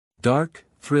Dark,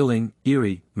 thrilling,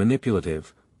 eerie,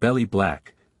 manipulative, belly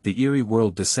black, the eerie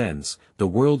world descends, the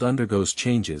world undergoes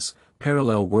changes,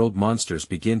 parallel world monsters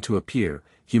begin to appear,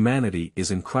 humanity is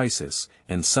in crisis,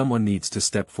 and someone needs to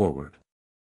step forward.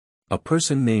 A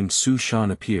person named Xu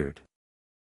Shan appeared.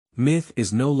 Myth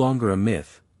is no longer a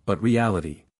myth, but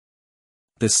reality.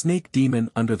 The snake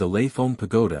demon under the Leifeng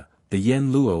Pagoda, the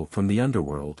Yan Luo from the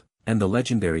underworld, and the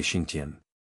legendary Xingtian.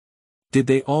 Did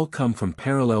they all come from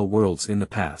parallel worlds in the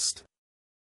past?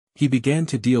 He began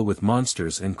to deal with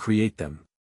monsters and create them.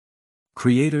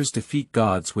 Creators defeat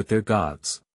gods with their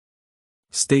gods.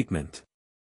 Statement.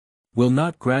 Will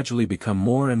not gradually become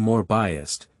more and more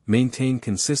biased, maintain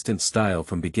consistent style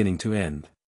from beginning to end.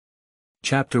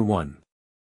 Chapter 1.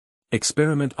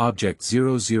 Experiment Object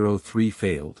 003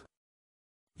 failed.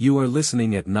 You are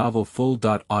listening at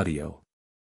novelfull.audio.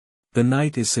 The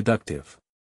night is seductive.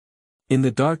 In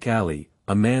the dark alley,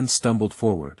 a man stumbled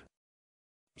forward.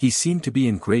 He seemed to be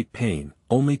in great pain,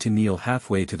 only to kneel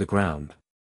halfway to the ground.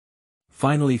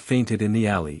 Finally fainted in the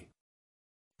alley.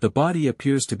 The body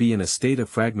appears to be in a state of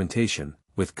fragmentation,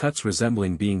 with cuts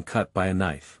resembling being cut by a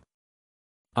knife.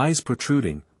 Eyes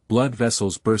protruding, blood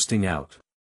vessels bursting out.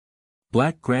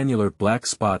 Black granular black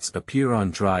spots appear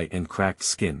on dry and cracked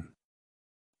skin.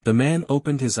 The man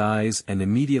opened his eyes and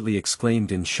immediately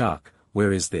exclaimed in shock,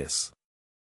 "Where is this?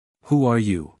 Who are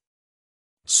you?"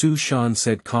 Xu Shan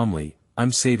said calmly,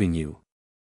 "I'm saving you.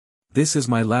 This is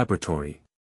my laboratory."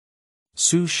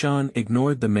 Xu Shan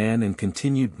ignored the man and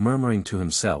continued murmuring to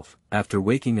himself. After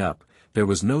waking up, there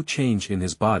was no change in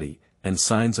his body, and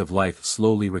signs of life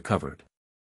slowly recovered.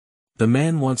 The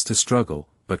man wants to struggle,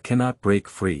 but cannot break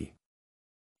free.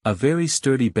 A very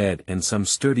sturdy bed and some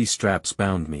sturdy straps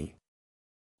bound me.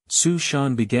 Xu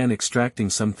Shan began extracting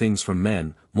some things from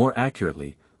men, more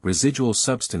accurately, residual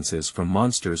substances from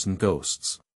monsters and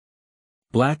ghosts.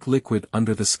 Black liquid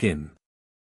under the skin.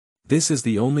 This is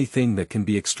the only thing that can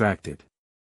be extracted.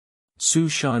 Xu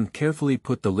Shan carefully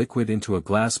put the liquid into a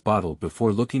glass bottle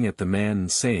before looking at the man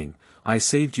and saying, "I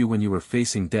saved you when you were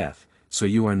facing death, so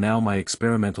you are now my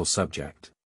experimental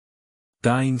subject.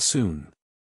 Dying soon."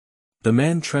 The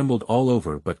man trembled all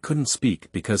over but couldn't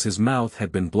speak because his mouth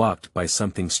had been blocked by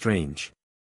something strange.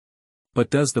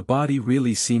 But does the body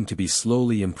really seem to be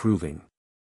slowly improving?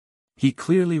 He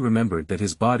clearly remembered that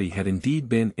his body had indeed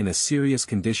been in a serious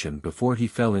condition before he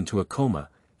fell into a coma,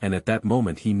 and at that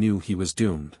moment he knew he was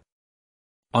doomed.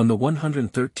 On the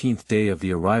 113th day of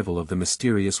the arrival of the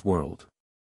mysterious world.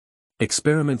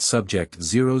 Experiment Subject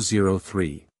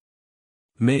 003.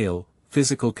 Male,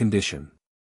 physical condition.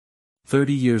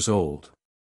 30 years old.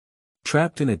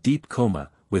 Trapped in a deep coma,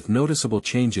 with noticeable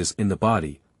changes in the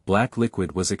body, black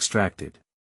liquid was extracted.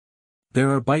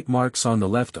 There are bite marks on the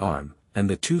left arm, and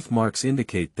the tooth marks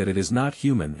indicate that it is not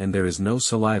human and there is no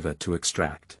saliva to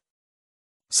extract.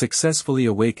 Successfully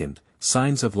awakened,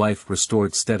 signs of life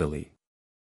restored steadily.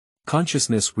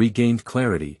 Consciousness regained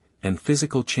clarity, and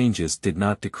physical changes did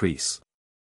not decrease.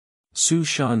 Xu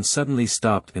Shan suddenly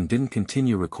stopped and didn't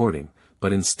continue recording,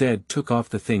 but instead took off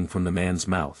the thing from the man's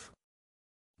mouth.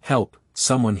 "Help,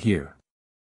 someone here."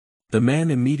 The man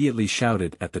immediately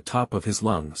shouted at the top of his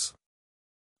lungs.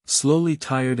 Slowly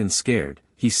tired and scared,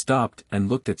 he stopped and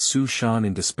looked at Xu Shan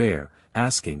in despair,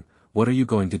 asking, "What are you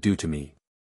going to do to me?"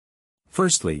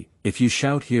 "Firstly, if you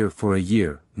shout here for a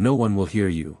year, no one will hear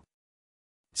you.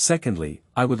 Secondly,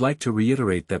 I would like to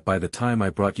reiterate that by the time I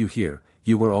brought you here,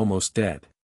 you were almost dead.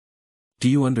 Do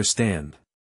you understand?"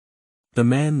 The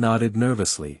man nodded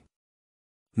nervously.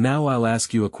 "Now I'll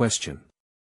ask you a question.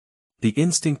 The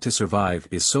instinct to survive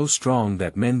is so strong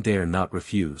that men dare not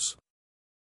refuse.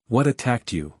 What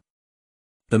attacked you?"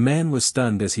 The man was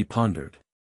stunned as he pondered.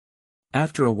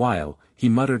 After a while, he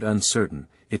muttered uncertain,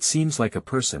 "It seems like a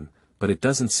person, but it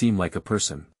doesn't seem like a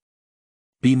person.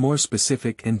 Be more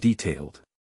specific and detailed."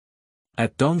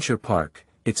 "At Dongsher Park,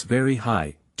 it's very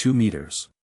high, 2 meters.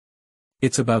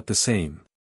 It's about the same.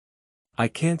 I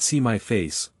can't see my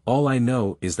face, all I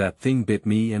know is that thing bit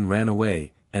me and ran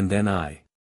away, and then I."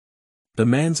 The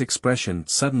man's expression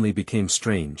suddenly became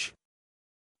strange.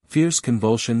 Fierce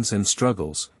convulsions and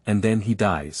struggles, and then he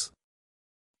dies.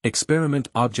 Experiment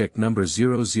Object number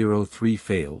 003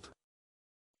 failed.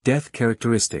 Death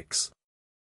characteristics.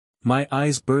 My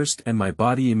eyes burst and my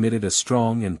body emitted a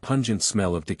strong and pungent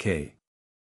smell of decay.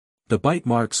 The bite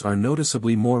marks are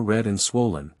noticeably more red and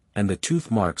swollen, and the tooth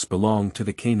marks belong to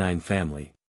the canine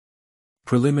family.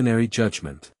 Preliminary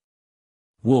judgment.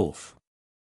 Wolf.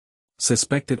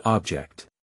 Suspected object.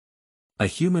 A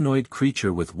humanoid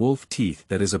creature with wolf teeth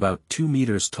that is about 2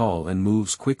 meters tall and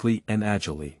moves quickly and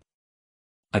agilely.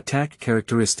 Attack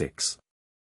characteristics.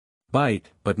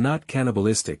 Bite, but not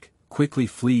cannibalistic, quickly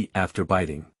flee after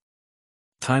biting.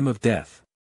 Time of death.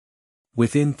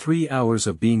 Within 3 hours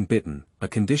of being bitten, a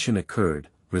condition occurred,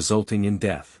 resulting in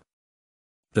death.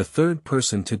 The third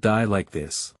person to die like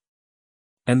this.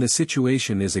 And the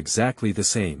situation is exactly the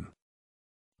same.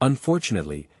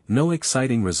 Unfortunately, no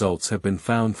exciting results have been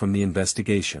found from the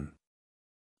investigation.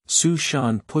 Xu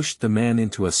Shan pushed the man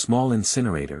into a small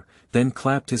incinerator, then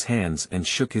clapped his hands and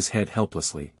shook his head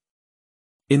helplessly.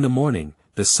 In the morning,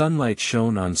 the sunlight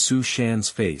shone on Xu Shan's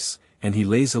face, and he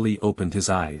lazily opened his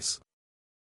eyes.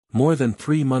 More than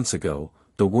 3 months ago,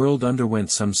 the world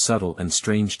underwent some subtle and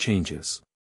strange changes.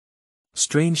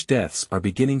 Strange deaths are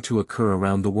beginning to occur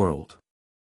around the world.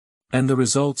 And the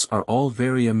results are all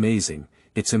very amazing.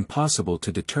 It's impossible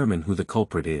to determine who the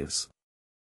culprit is.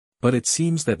 But it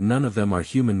seems that none of them are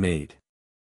human-made.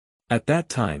 At that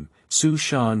time, Xu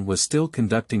Shan was still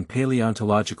conducting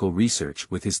paleontological research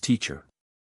with his teacher.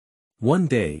 One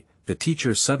day, the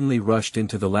teacher suddenly rushed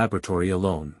into the laboratory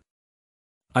alone.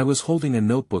 I was holding a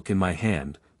notebook in my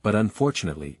hand, but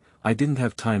unfortunately, I didn't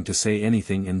have time to say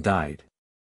anything and died.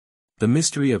 The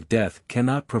mystery of death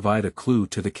cannot provide a clue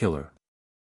to the killer.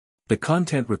 The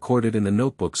content recorded in the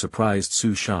notebook surprised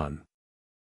Xu Shan.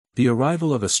 The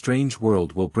arrival of a strange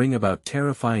world will bring about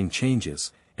terrifying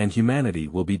changes, and humanity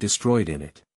will be destroyed in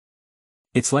it.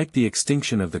 It's like the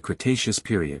extinction of the Cretaceous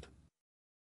period.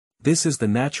 This is the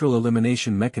natural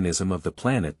elimination mechanism of the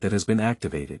planet that has been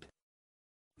activated.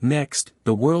 Next,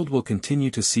 the world will continue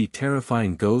to see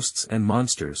terrifying ghosts and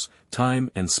monsters,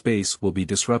 time and space will be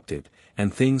disrupted,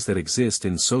 and things that exist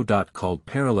in so-called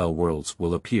parallel worlds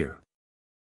will appear.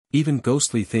 Even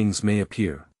ghostly things may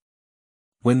appear.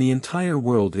 When the entire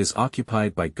world is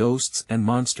occupied by ghosts and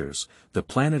monsters, the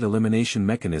planet elimination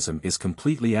mechanism is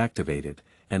completely activated,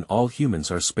 and all humans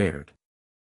are spared.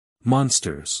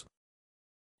 Monsters.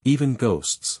 Even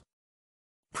ghosts.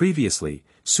 Previously,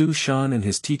 Xu Shan and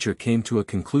his teacher came to a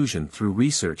conclusion through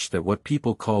research that what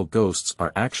people call ghosts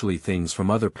are actually things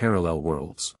from other parallel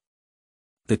worlds.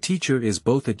 The teacher is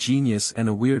both a genius and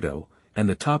a weirdo, and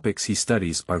the topics he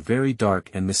studies are very dark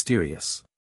and mysterious.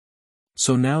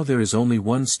 So now there is only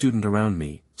one student around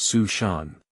me, Xu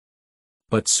Shan.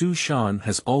 But Xu Shan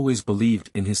has always believed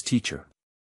in his teacher.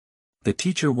 The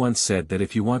teacher once said that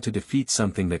if you want to defeat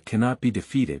something that cannot be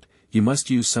defeated, you must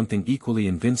use something equally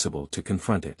invincible to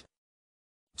confront it.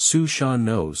 Xu Shan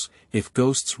knows, if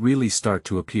ghosts really start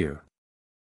to appear,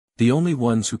 the only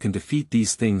ones who can defeat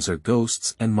these things are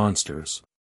ghosts and monsters.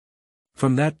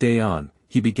 From that day on,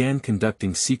 he began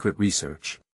conducting secret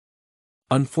research.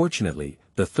 Unfortunately,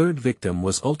 the third victim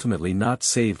was ultimately not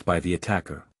saved by the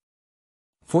attacker.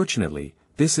 Fortunately,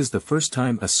 this is the first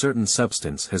time a certain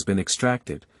substance has been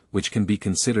extracted, which can be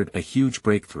considered a huge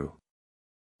breakthrough.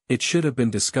 It should have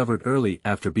been discovered early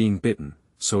after being bitten,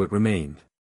 so it remained.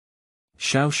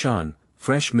 Xu Shan,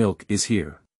 fresh milk is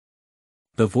here.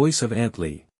 The voice of Aunt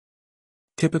Li.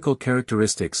 Typical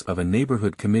characteristics of a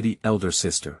neighborhood committee elder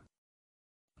sister.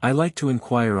 I like to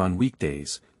inquire on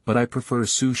weekdays, but I prefer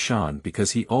Xu Shan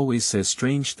because he always says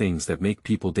strange things that make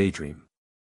people daydream.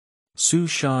 Xu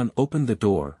Shan opened the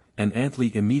door, and Aunt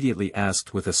Li immediately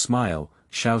asked with a smile,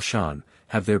 Xu Shan,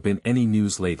 have there been any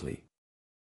news lately?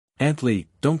 Aunt Li,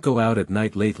 don't go out at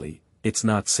night lately, it's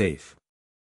not safe.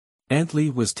 Aunt Li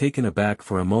was taken aback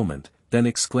for a moment, then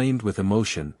exclaimed with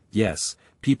emotion, yes,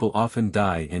 people often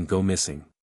die and go missing.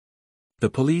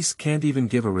 The police can't even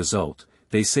give a result,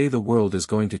 they say the world is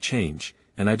going to change,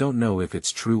 and I don't know if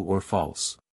it's true or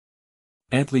false.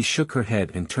 Aunt Li shook her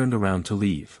head and turned around to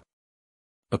leave.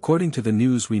 According to the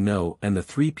news we know and the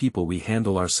 3 people we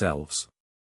handle ourselves.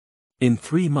 In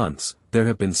 3 months, there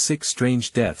have been 6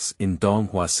 strange deaths in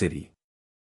Donghua City.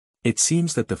 It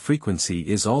seems that the frequency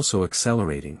is also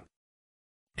accelerating.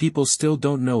 People still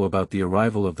don't know about the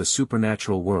arrival of the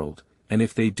supernatural world, and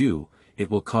if they do, it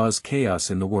will cause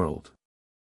chaos in the world.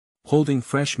 Holding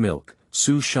fresh milk,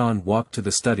 Xu Shan walked to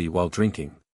the study while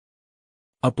drinking.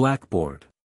 A blackboard.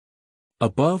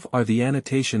 Above are the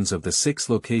annotations of the 6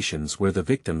 locations where the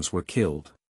victims were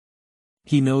killed.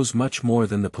 He knows much more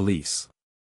than the police.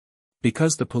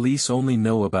 Because the police only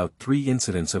know about 3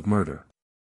 incidents of murder.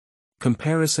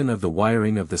 Comparison of the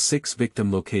wiring of the 6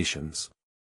 victim locations.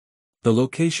 The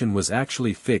location was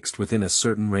actually fixed within a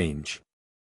certain range.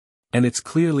 And it's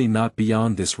clearly not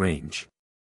beyond this range.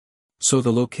 So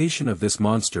the location of this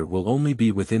monster will only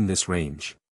be within this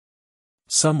range.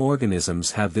 Some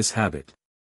organisms have this habit.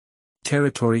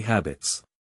 Territory habits.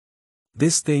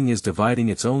 This thing is dividing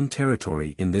its own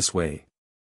territory in this way.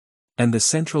 And the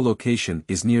central location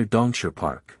is near Dongsher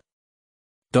Park.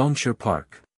 Dongsher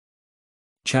Park.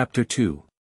 Chapter 2.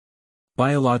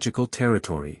 Biological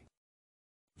Territory.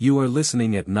 You are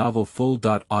listening at Novel Full.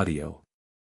 Audio.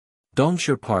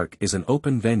 Dongsher Park is an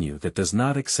open venue that does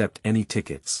not accept any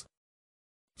tickets.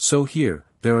 So here,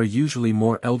 there are usually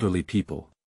more elderly people.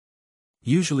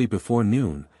 Usually before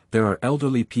noon, there are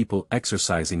elderly people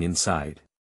exercising inside.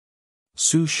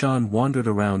 Xu Shan wandered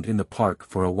around in the park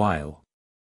for a while.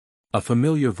 A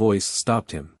familiar voice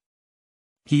stopped him.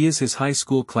 He is his high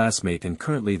school classmate and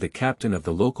currently the captain of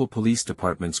the local police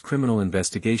department's criminal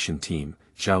investigation team,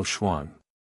 Xu Shan.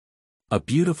 A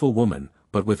beautiful woman,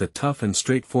 but with a tough and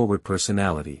straightforward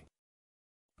personality.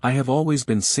 I have always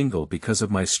been single because of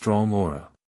my strong aura.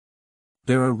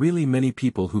 There are really many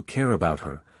people who care about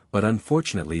her, but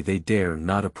unfortunately they dare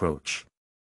not approach.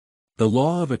 The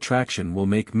law of attraction will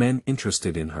make men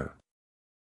interested in her.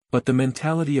 But the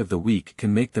mentality of the weak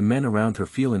can make the men around her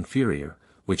feel inferior,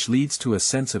 which leads to a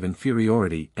sense of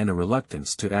inferiority and a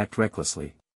reluctance to act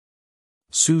recklessly.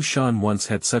 Xu Shan once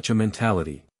had such a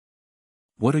mentality.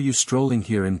 What are you strolling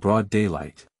here in broad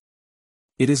daylight?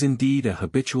 It is indeed a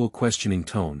habitual questioning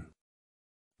tone.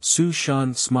 Xu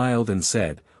Shan smiled and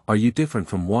said, Are you different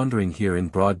from wandering here in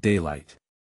broad daylight?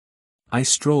 I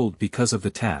strolled because of the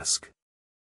task.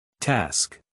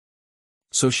 Task.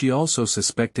 So she also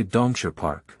suspected Dongsher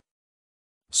Park.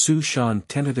 Xu Shan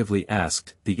tentatively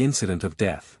asked, the incident of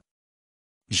death.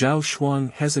 Zhao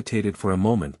Shuang hesitated for a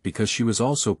moment because she was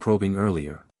also probing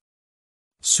earlier.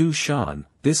 Xu Shan,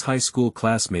 this high school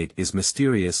classmate is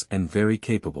mysterious and very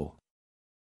capable.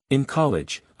 In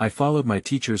college, I followed my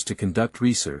teachers to conduct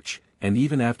research, and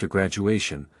even after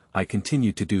graduation, I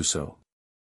continued to do so.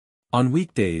 On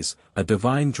weekdays, a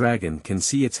divine dragon can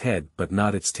see its head but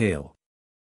not its tail.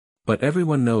 But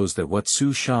everyone knows that what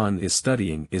Xu Shan is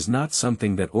studying is not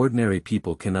something that ordinary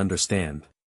people can understand.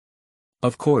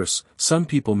 Of course, some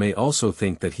people may also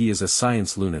think that he is a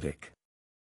science lunatic.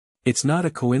 It's not a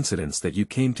coincidence that you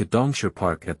came to Dongsher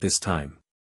Park at this time.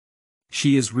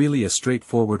 She is really a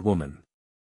straightforward woman.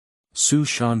 Xu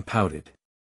Shan pouted.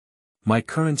 My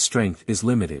current strength is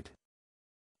limited.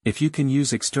 If you can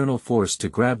use external force to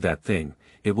grab that thing,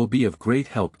 it will be of great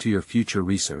help to your future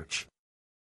research.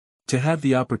 To have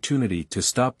the opportunity to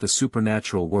stop the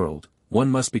supernatural world,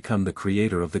 one must become the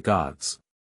creator of the gods.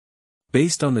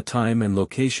 Based on the time and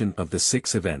location of the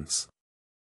 6 events.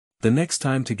 The next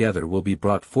time together will be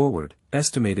brought forward,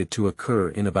 estimated to occur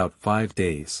in about 5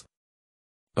 days.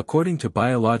 According to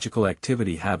biological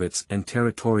activity habits and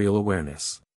territorial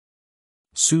awareness.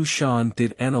 Xu Shan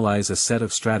did analyze a set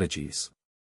of strategies.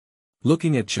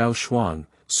 Looking at Zhao Shuang,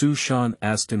 Xu Shan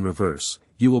asked in reverse,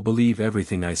 You will believe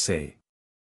everything I say.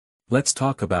 Let's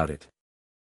talk about it.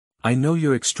 I know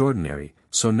you're extraordinary,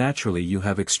 so naturally you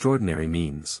have extraordinary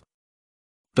means.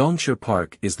 Dongsher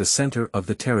Park is the center of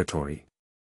the territory.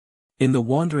 In the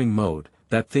wandering mode,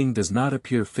 that thing does not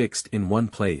appear fixed in one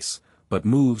place, but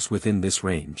moves within this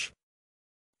range.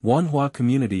 Wanhua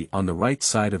community on the right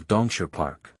side of Dongsher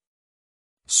Park.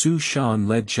 Xu Shan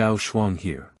led Zhao Shuang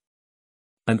here.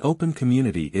 An open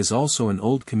community is also an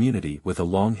old community with a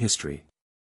long history.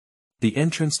 The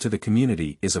entrance to the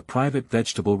community is a private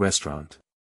vegetable restaurant.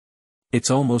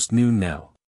 It's almost noon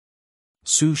now.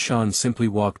 Xu Shan simply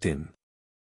walked in.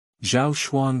 Zhao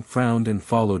Shuang frowned and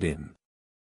followed in.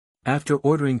 After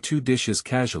ordering 2 dishes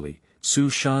casually,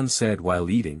 Xu Shan said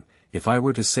while eating, If I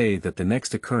were to say that the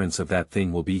next occurrence of that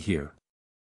thing will be here.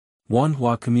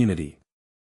 Wanhua community.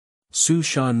 Xu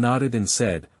Shan nodded and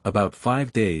said, About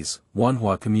 5 days,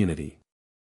 Wanhua community.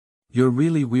 You're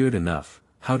really weird enough,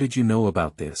 how did you know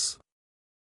about this?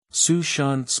 Xu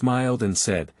Shan smiled and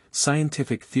said,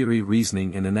 Scientific theory,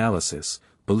 reasoning and analysis,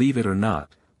 believe it or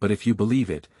not, but if you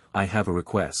believe it, I have a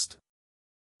request.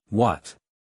 What?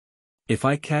 If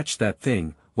I catch that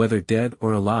thing, whether dead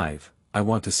or alive, I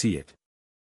want to see it.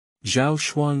 Zhao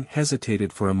Shuang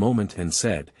hesitated for a moment and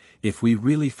said, If we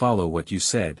really follow what you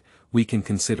said, we can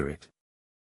consider it.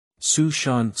 Xu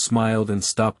Shan smiled and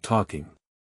stopped talking.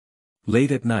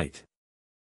 Late at night.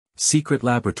 Secret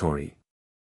laboratory.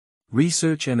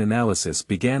 Research and analysis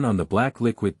began on the black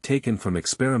liquid taken from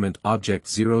experiment object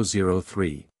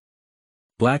 003.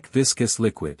 Black viscous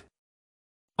liquid.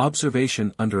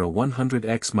 Observation under a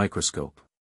 100x microscope.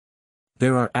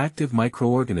 There are active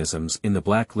microorganisms in the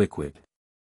black liquid.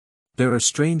 There are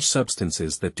strange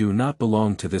substances that do not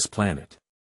belong to this planet.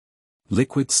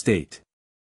 Liquid state.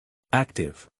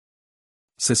 Active.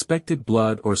 Suspected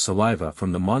blood or saliva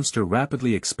from the monster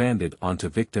rapidly expanded onto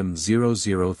victim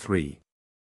 003.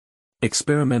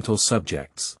 Experimental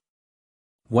subjects.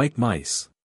 White mice.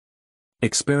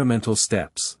 Experimental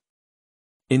steps.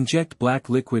 Inject black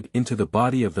liquid into the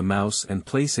body of the mouse and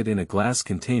place it in a glass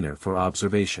container for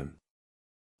observation.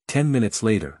 10 minutes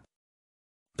later.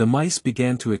 The mice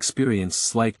began to experience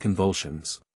slight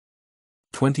convulsions.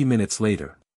 20 minutes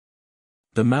later.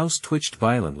 The mouse twitched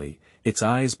violently, its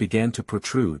eyes began to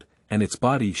protrude, and its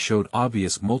body showed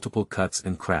obvious multiple cuts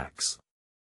and cracks.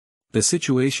 The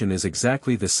situation is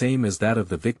exactly the same as that of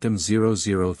the victim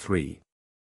 003.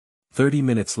 30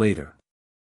 minutes later.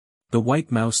 The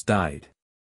white mouse died.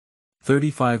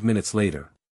 35 minutes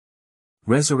later.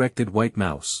 Resurrected white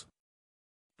mouse.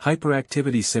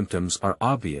 Hyperactivity symptoms are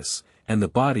obvious, and the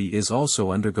body is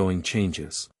also undergoing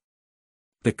changes.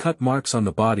 The cut marks on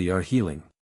the body are healing.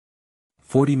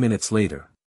 40 minutes later.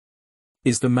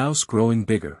 Is the mouse growing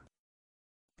bigger?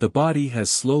 The body has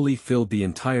slowly filled the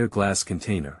entire glass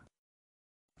container.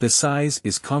 The size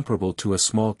is comparable to a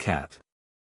small cat.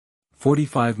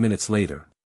 45 minutes later.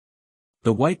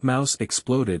 The white mouse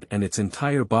exploded and its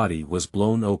entire body was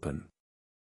blown open.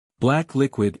 Black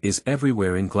liquid is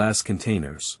everywhere in glass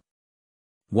containers.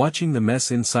 Watching the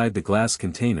mess inside the glass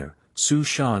container, Xu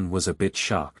Shan was a bit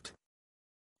shocked.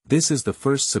 This is the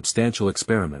first substantial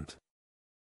experiment.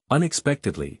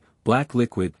 Unexpectedly, black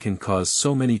liquid can cause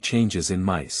so many changes in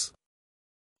mice.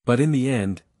 But in the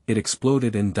end, it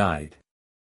exploded and died.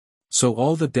 So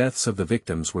all the deaths of the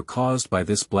victims were caused by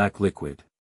this black liquid.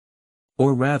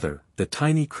 Or rather, the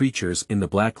tiny creatures in the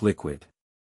black liquid.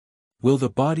 Will the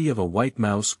body of a white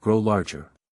mouse grow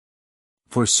larger?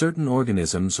 For certain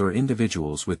organisms or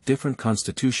individuals with different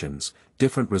constitutions,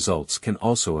 different results can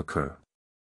also occur.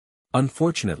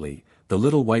 Unfortunately, the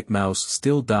little white mouse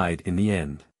still died in the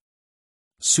end.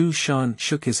 Xu Shan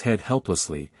shook his head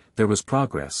helplessly. There was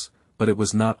progress, but it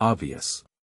was not obvious.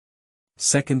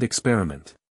 Second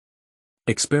experiment.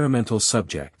 Experimental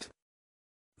subject.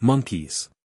 Monkeys.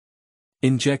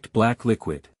 Inject black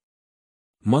liquid.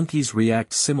 Monkeys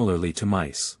react similarly to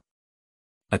mice.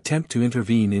 Attempt to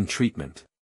intervene in treatment.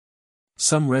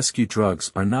 Some rescue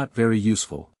drugs are not very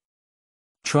useful.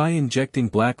 Try injecting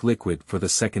black liquid for the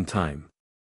second time.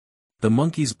 The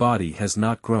monkey's body has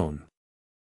not grown.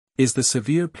 Is the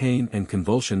severe pain and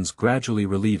convulsions gradually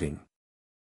relieving?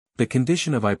 The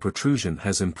condition of eye protrusion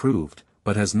has improved,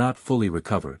 but has not fully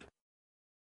recovered.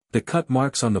 The cut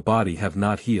marks on the body have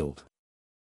not healed.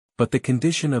 But the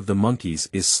condition of the monkeys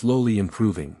is slowly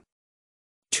improving.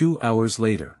 2 hours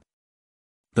later.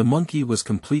 The monkey was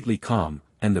completely calm,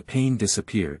 and the pain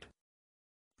disappeared.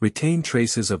 Retain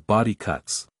traces of body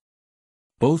cuts.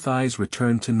 Both eyes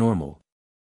returned to normal.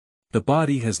 The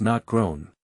body has not grown.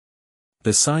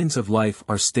 The signs of life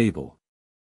are stable.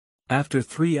 After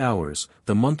 3 hours,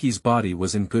 the monkey's body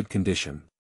was in good condition.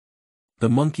 The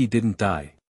monkey didn't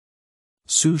die.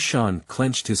 Xu Shan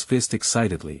clenched his fist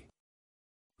excitedly.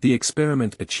 The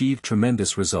experiment achieved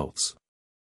tremendous results.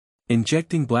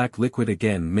 Injecting black liquid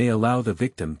again may allow the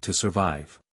victim to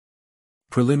survive.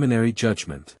 Preliminary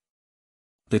judgment.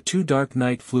 The two dark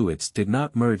night fluids did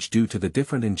not merge due to the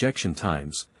different injection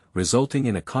times, resulting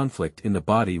in a conflict in the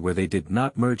body where they did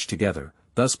not merge together,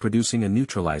 thus producing a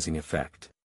neutralizing effect.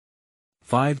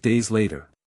 5 days later.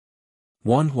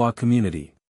 Wanhua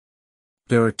community.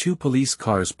 There are 2 police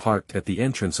cars parked at the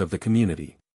entrance of the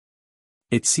community.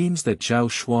 It seems that Zhao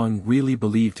Shuang really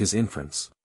believed his inference.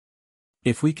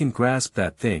 If we can grasp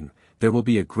that thing, there will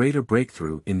be a greater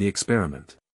breakthrough in the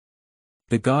experiment.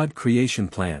 The God creation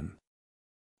plan.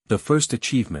 The first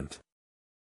achievement.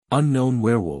 Unknown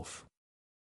werewolf.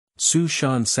 Xu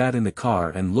Shan sat in the car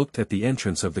and looked at the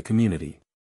entrance of the community.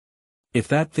 If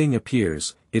that thing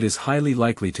appears, it is highly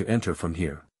likely to enter from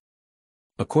here.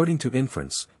 According to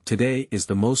inference, today is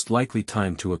the most likely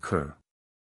time to occur.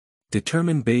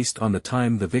 Determined based on the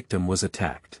time the victim was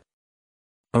attacked.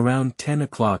 Around 10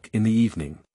 o'clock in the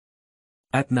evening.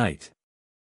 At night.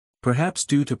 Perhaps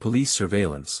due to police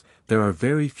surveillance, there are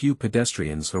very few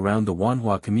pedestrians around the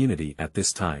Wanhua community at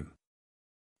this time.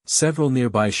 Several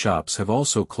nearby shops have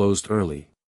also closed early.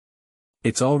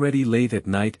 It's already late at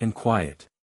night and quiet.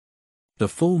 The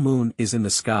full moon is in the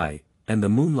sky, and the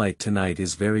moonlight tonight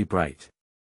is very bright.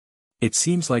 It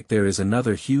seems like there is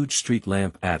another huge street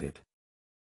lamp added.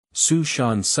 Xu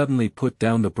Shan suddenly put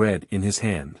down the bread in his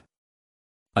hand.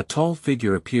 A tall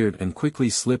figure appeared and quickly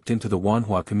slipped into the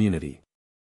Wanhua community.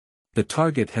 The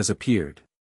target has appeared.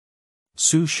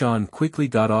 Xu Shan quickly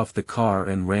got off the car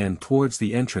and ran towards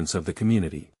the entrance of the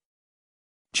community.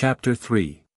 Chapter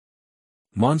 3.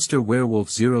 Monster Werewolf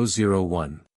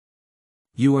 001.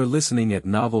 You are listening at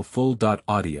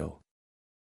novelfull.audio.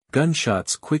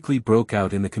 Gunshots quickly broke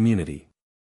out in the community.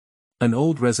 An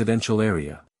old residential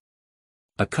area.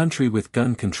 A country with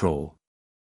gun control.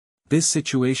 This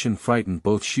situation frightened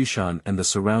both Xu Shan and the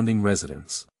surrounding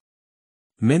residents.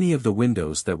 Many of the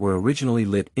windows that were originally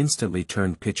lit instantly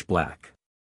turned pitch black.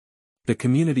 The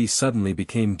community suddenly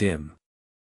became dim.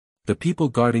 The people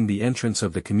guarding the entrance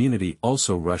of the community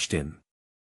also rushed in.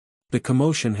 The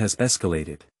commotion has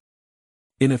escalated.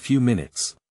 In a few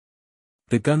minutes,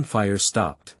 the gunfire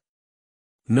stopped.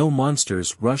 No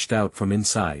monsters rushed out from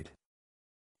inside.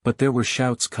 But there were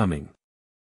shouts coming.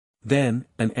 Then,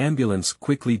 an ambulance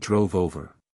quickly drove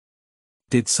over.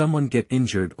 Did someone get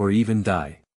injured or even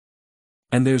die?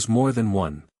 And there's more than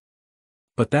one.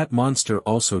 But that monster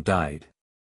also died.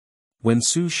 When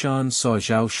Xu Shan saw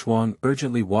Zhao Shuang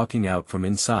urgently walking out from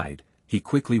inside, he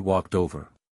quickly walked over.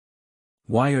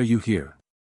 Why are you here?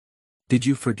 Did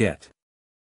you forget?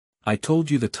 I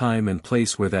told you the time and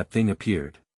place where that thing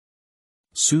appeared.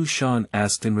 Xu Shan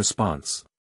asked in response.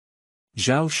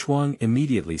 Zhao Shuang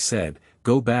immediately said,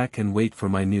 go back and wait for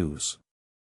my news.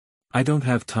 I don't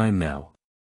have time now.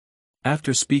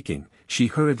 After speaking, she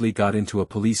hurriedly got into a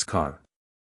police car.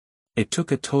 It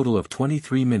took a total of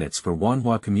 23 minutes for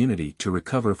Wanhua community to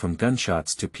recover from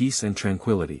gunshots to peace and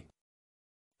tranquility.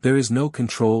 There is no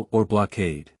control or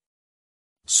blockade.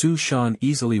 Xu Shan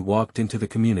easily walked into the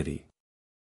community.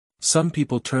 Some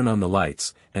people turn on the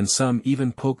lights, and some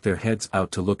even poke their heads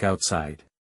out to look outside.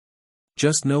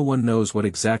 Just no one knows what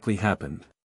exactly happened.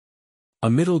 A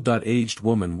middle-aged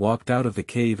woman walked out of the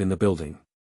cave in the building,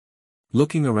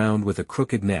 looking around with a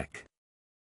crooked neck.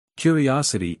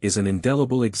 Curiosity is an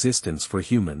indelible existence for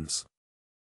humans.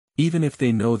 Even if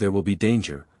they know there will be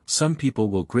danger, some people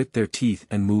will grit their teeth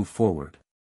and move forward.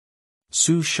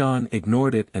 Xu Shan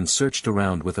ignored it and searched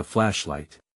around with a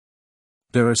flashlight.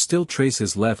 There are still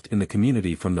traces left in the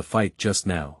community from the fight just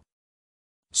now.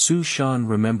 Xu Shan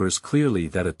remembers clearly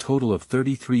that a total of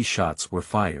 33 shots were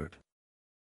fired.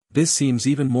 This seems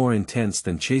even more intense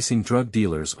than chasing drug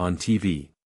dealers on TV.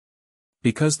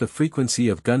 Because the frequency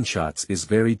of gunshots is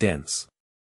very dense.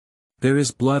 There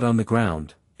is blood on the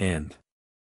ground, and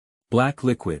black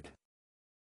liquid.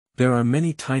 There are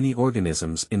many tiny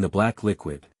organisms in the black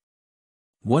liquid.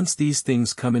 Once these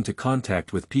things come into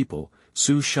contact with people,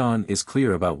 Xu Shan is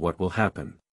clear about what will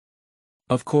happen.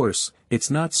 Of course, it's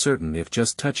not certain if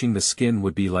just touching the skin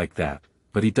would be like that,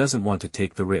 but he doesn't want to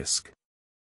take the risk.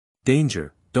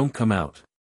 Danger, don't come out.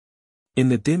 In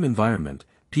the dim environment,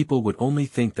 people would only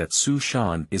think that Xu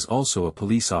Shan is also a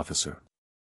police officer.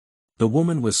 The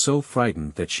woman was so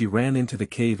frightened that she ran into the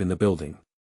cave in the building.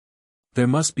 There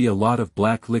must be a lot of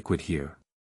black liquid here.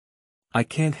 I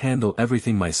can't handle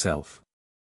everything myself.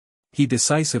 He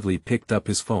decisively picked up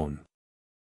his phone.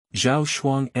 Zhao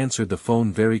Shuang answered the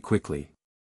phone very quickly.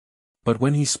 But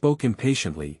when he spoke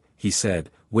impatiently, he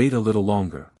said, wait a little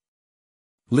longer.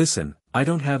 Listen, I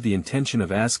don't have the intention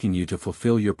of asking you to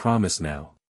fulfill your promise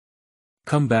now.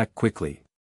 Come back quickly.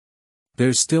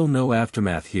 There's still no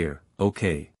aftermath here,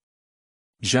 okay?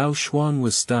 Zhao Shuang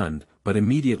was stunned, but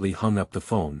immediately hung up the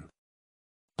phone.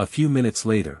 A few minutes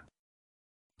later,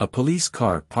 a police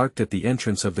car parked at the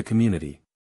entrance of the community.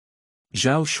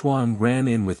 Zhao Shuang ran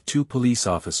in with 2 police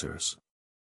officers.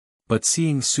 But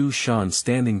seeing Xu Shan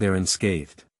standing there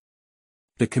unscathed,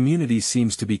 the community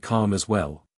seems to be calm as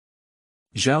well.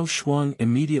 Zhao Shuang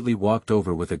immediately walked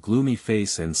over with a gloomy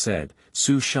face and said,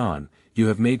 Xu Shan, you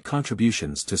have made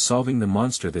contributions to solving the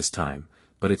monster this time,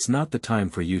 but it's not the time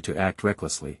for you to act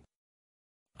recklessly.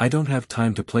 I don't have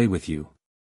time to play with you.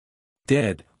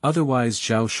 Dead, otherwise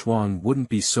Zhao Shuang wouldn't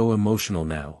be so emotional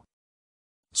now.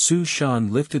 Xu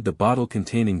Shan lifted the bottle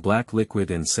containing black liquid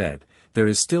and said, there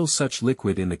is still such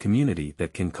liquid in the community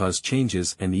that can cause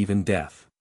changes and even death.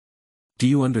 Do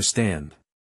you understand?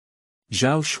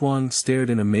 Zhao Shuang stared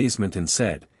in amazement and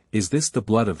said, is this the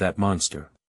blood of that monster?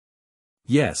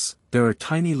 Yes, there are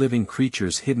tiny living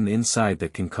creatures hidden inside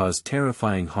that can cause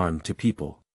terrifying harm to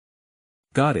people.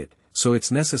 Got it, so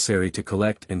it's necessary to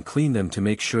collect and clean them to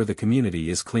make sure the community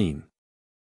is clean.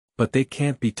 But they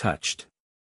can't be touched.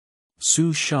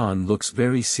 Xu Shan looks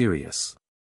very serious.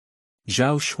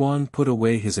 Zhao Shuang put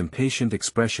away his impatient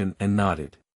expression and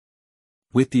nodded.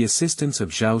 With the assistance of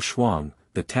Zhao Shuang,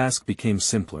 the task became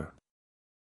simpler.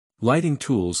 Lighting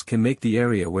tools can make the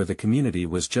area where the community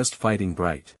was just fighting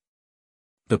bright.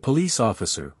 The police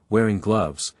officer, wearing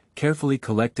gloves, carefully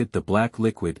collected the black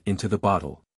liquid into the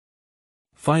bottle.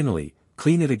 Finally,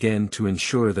 clean it again to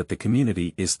ensure that the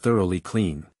community is thoroughly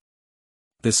clean.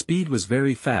 The speed was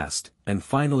very fast, and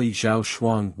finally Zhao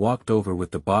Shuang walked over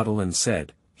with the bottle and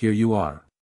said, here you are.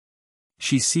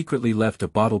 She secretly left a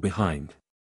bottle behind.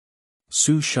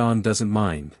 Xu Shan doesn't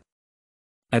mind.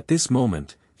 At this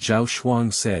moment, Zhao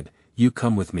Shuang said, you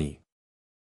come with me.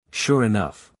 Sure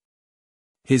enough.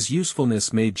 His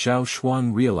usefulness made Zhao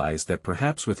Shuang realize that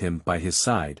perhaps with him by his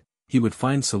side, he would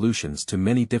find solutions to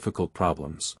many difficult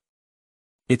problems.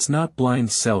 It's not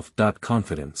blind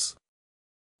self-confidence.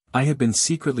 I have been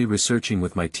secretly researching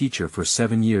with my teacher for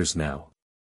 7 years now.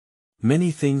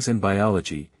 Many things in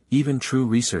biology, even true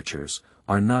researchers,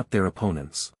 are not their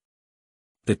opponents.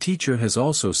 The teacher has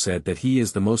also said that he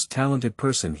is the most talented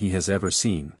person he has ever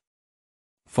seen,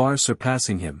 far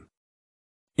surpassing him.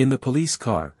 In the police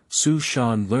car, Xu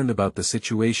Shan learned about the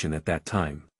situation at that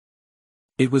time.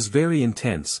 It was very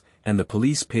intense, and the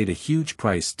police paid a huge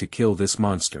price to kill this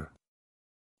monster.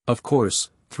 Of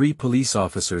course, 3 police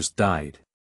officers died.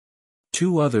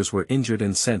 2 others were injured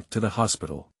and sent to the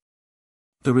hospital.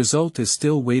 The result is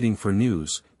still waiting for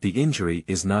news. The injury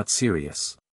is not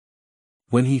serious.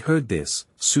 When he heard this,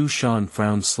 Xu Shan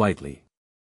frowned slightly.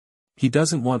 He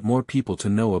doesn't want more people to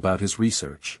know about his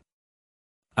research.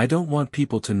 I don't want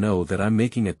people to know that I'm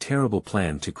making a terrible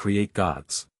plan to create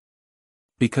gods.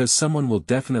 Because someone will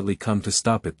definitely come to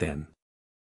stop it then.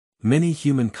 Many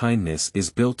human kindness is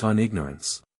built on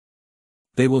ignorance.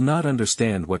 They will not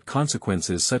understand what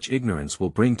consequences such ignorance will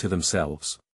bring to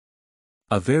themselves.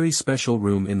 A very special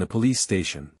room in the police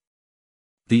station.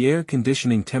 The air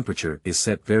conditioning temperature is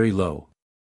set very low.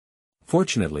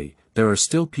 Fortunately, there are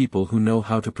still people who know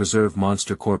how to preserve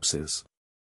monster corpses.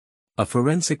 A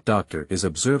forensic doctor is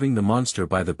observing the monster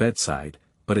by the bedside,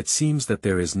 but it seems that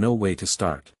there is no way to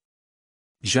start.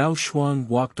 Zhao Shuang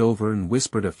walked over and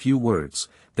whispered a few words,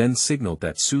 then signaled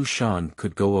that Xu Shan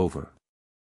could go over.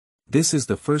 This is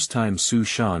the first time Xu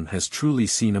Shan has truly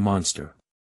seen a monster.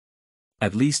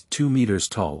 At least 2 meters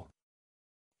tall.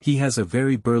 He has a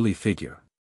very burly figure.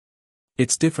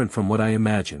 It's different from what I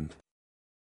imagined.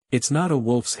 It's not a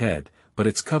wolf's head, but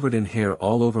it's covered in hair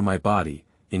all over my body,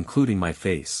 including my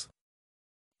face.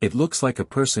 It looks like a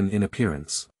person in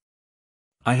appearance.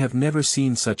 I have never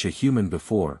seen such a human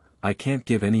before. I can't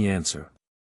give any answer.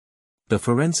 The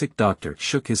forensic doctor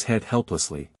shook his head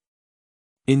helplessly.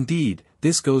 Indeed,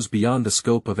 this goes beyond the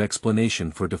scope of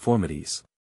explanation for deformities.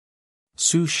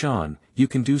 Xu Shan, you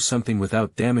can do something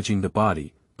without damaging the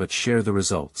body, but share the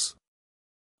results.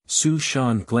 Xu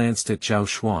Shan glanced at Zhao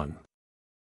Shuang.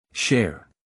 Share.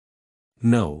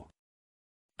 No.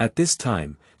 At this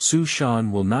time, Xu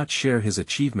Shan will not share his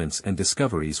achievements and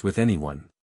discoveries with anyone.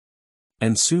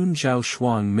 And soon Zhao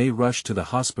Shuang may rush to the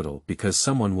hospital because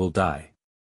someone will die.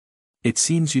 It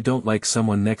seems you don't like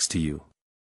someone next to you.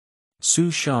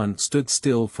 Xu Shan stood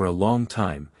still for a long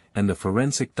time, and the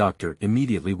forensic doctor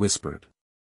immediately whispered.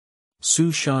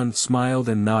 Xu Shan smiled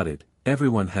and nodded.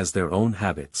 Everyone has their own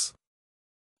habits.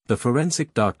 The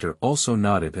forensic doctor also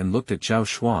nodded and looked at Zhao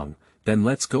Shuang, then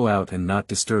let's go out and not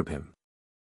disturb him.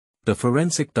 The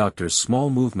forensic doctor's small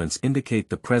movements indicate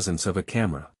the presence of a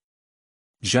camera.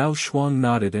 Zhao Shuang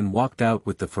nodded and walked out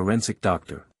with the forensic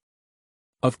doctor.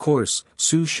 Of course,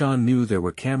 Xu Shan knew there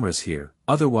were cameras here,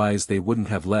 otherwise they wouldn't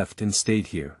have left and stayed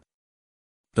here.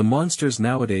 The monsters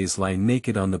nowadays lie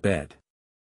naked on the bed.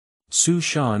 Xu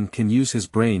Shan can use his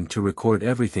brain to record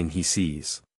everything he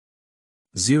sees.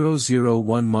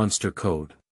 001 Monster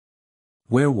Code.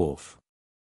 Werewolf.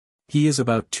 He is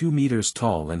about 2 meters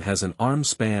tall and has an arm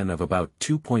span of about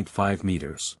 2.5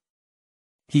 meters.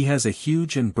 He has a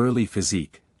huge and burly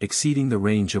physique, exceeding the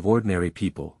range of ordinary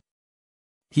people.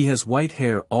 He has white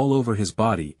hair all over his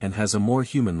body and has a more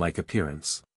human-like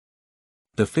appearance.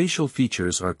 The facial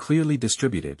features are clearly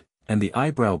distributed, and the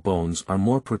eyebrow bones are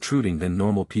more protruding than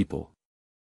normal people.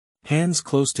 Hands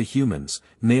close to humans,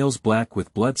 nails black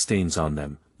with bloodstains on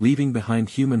them, leaving behind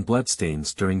human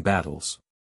bloodstains during battles.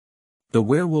 The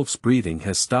werewolf's breathing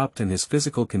has stopped and his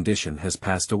physical condition has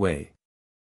passed away.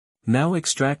 Now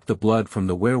extract the blood from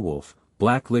the werewolf,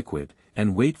 black liquid,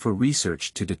 and wait for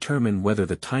research to determine whether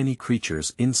the tiny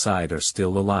creatures inside are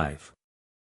still alive.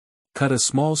 Cut a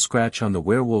small scratch on the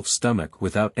werewolf's stomach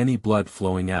without any blood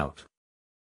flowing out.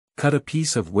 Cut a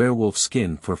piece of werewolf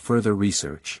skin for further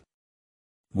research.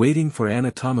 Waiting for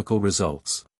anatomical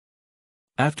results.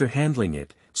 After handling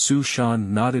it, Xu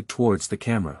Shan nodded towards the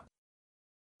camera.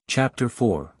 Chapter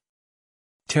 4.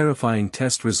 Terrifying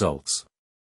Test Results.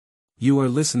 You are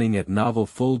listening at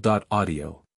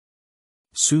novelfull.audio.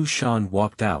 Xu Shan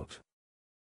walked out.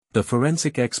 The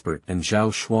forensic expert and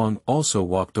Zhao Shuang also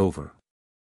walked over.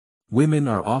 Women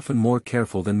are often more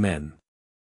careful than men.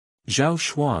 Zhao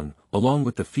Shuang, along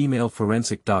with the female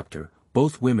forensic doctor,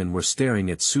 both women were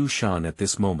staring at Xu Shan at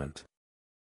this moment.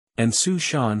 And Xu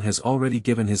Shan has already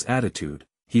given his attitude.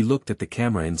 He looked at the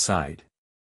camera inside.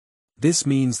 This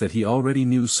means that he already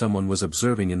knew someone was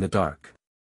observing in the dark.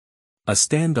 A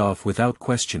standoff without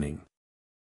questioning.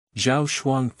 Zhao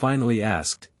Shuang finally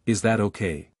asked, "Is that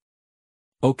okay?"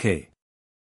 "Okay."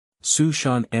 Xu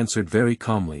Shan answered very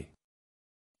calmly.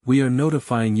 "We are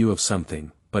notifying you of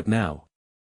something, but now."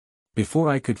 Before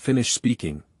I could finish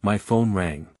speaking, my phone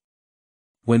rang.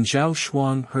 When Zhao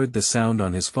Shuang heard the sound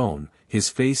on his phone, his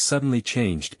face suddenly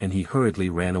changed and he hurriedly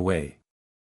ran away.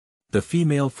 The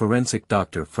female forensic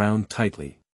doctor frowned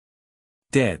tightly.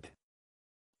 Dead.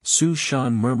 Xu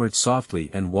Shan murmured softly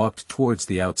and walked towards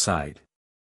the outside.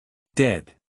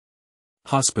 Dead.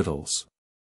 Hospitals.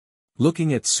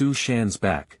 Looking at Xu Shan's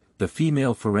back, the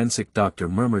female forensic doctor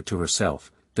murmured to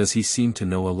herself, does he seem to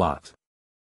know a lot?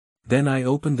 Then I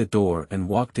opened the door and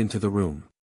walked into the room.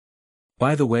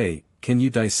 By the way, can you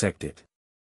dissect it?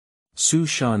 Xu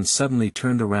Shan suddenly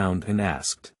turned around and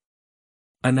asked.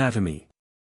 Anatomy.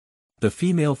 The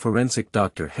female forensic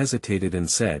doctor hesitated and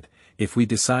said, if we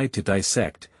decide to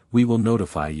dissect, we will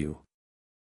notify you.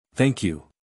 Thank you.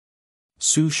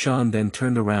 Xu Shan then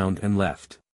turned around and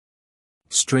left.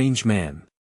 Strange man.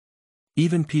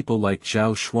 Even people like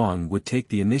Zhao Shuang would take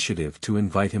the initiative to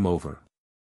invite him over.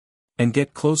 And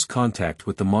get close contact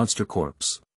with the monster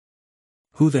corpse.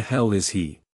 Who the hell is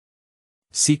he?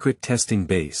 Secret testing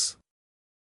base.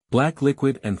 Black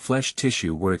liquid and flesh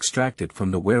tissue were extracted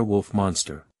from the werewolf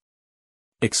monster.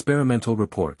 Experimental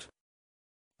report.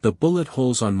 The bullet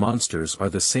holes on monsters are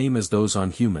the same as those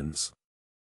on humans.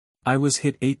 I was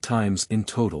hit 8 times in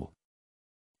total.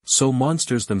 So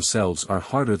monsters themselves are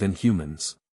harder than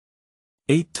humans.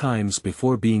 8 times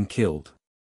before being killed.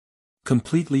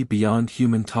 Completely beyond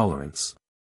human tolerance.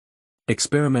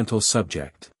 Experimental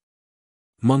subject.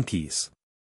 Monkeys.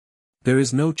 There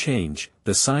is no change,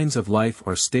 the signs of life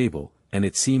are stable, and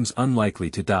it seems unlikely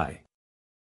to die.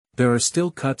 There are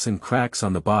still cuts and cracks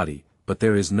on the body, but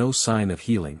there is no sign of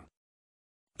healing.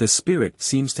 The spirit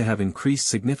seems to have increased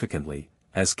significantly,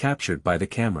 as captured by the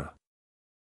camera.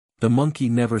 The monkey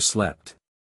never slept.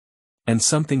 And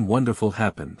something wonderful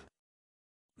happened.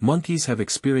 Monkeys have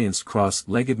experienced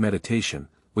cross-legged meditation,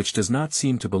 which does not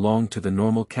seem to belong to the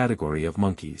normal category of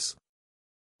monkeys.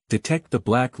 Detect the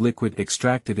black liquid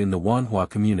extracted in the Wanhua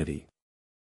community.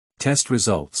 Test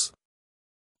results.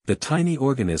 The tiny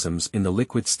organisms in the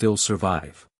liquid still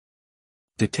survive.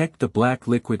 Detect the black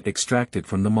liquid extracted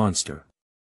from the monster.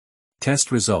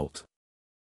 Test result.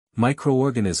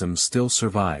 Microorganisms still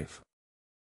survive.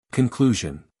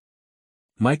 Conclusion.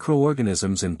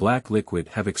 Microorganisms in black liquid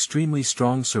have extremely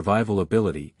strong survival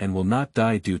ability and will not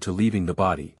die due to leaving the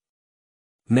body.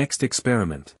 Next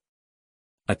experiment.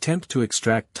 Attempt to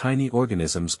extract tiny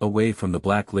organisms away from the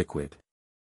black liquid.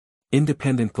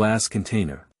 Independent glass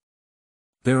container.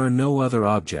 There are no other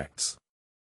objects.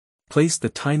 Place the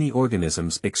tiny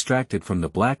organisms extracted from the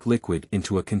black liquid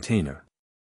into a container.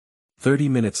 30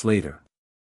 minutes later.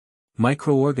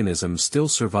 Microorganisms still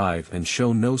survive and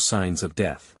show no signs of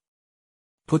death.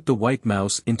 Put the white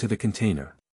mouse into the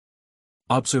container.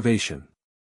 Observation.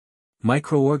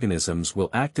 Microorganisms will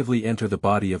actively enter the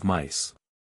body of mice.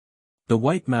 The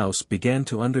white mouse began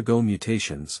to undergo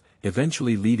mutations,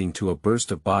 eventually leading to a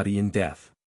burst of body and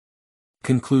death.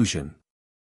 Conclusion.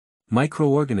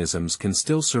 Microorganisms can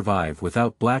still survive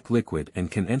without black liquid and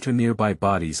can enter nearby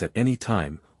bodies at any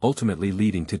time, ultimately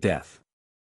leading to death.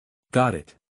 Got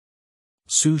it.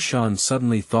 Xu Shan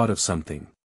suddenly thought of something.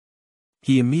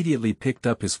 He immediately picked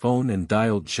up his phone and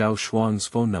dialed Zhao Shuang's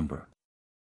phone number.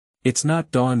 It's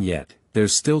not dawn yet,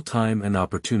 there's still time and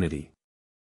opportunity.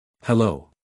 Hello.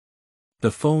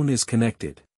 The phone is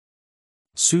connected.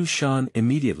 Xu Shan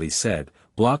immediately said,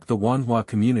 block the Wanhua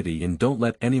community and don't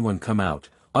let anyone come out,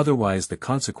 otherwise the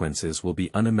consequences will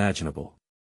be unimaginable.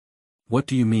 What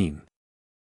do you mean?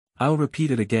 I'll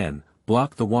repeat it again,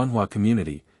 block the Wanhua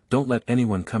community, don't let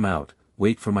anyone come out,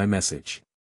 wait for my message.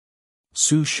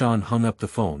 Xu Shan hung up the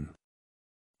phone.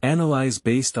 Analyze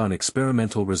based on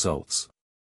experimental results.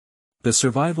 The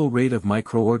survival rate of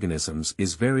microorganisms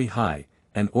is very high,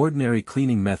 and ordinary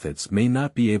cleaning methods may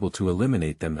not be able to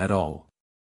eliminate them at all.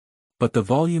 But the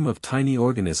volume of tiny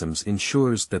organisms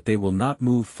ensures that they will not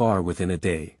move far within a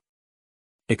day.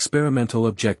 Experimental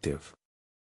objective.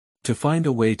 To find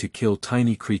a way to kill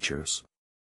tiny creatures.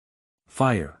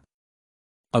 Fire.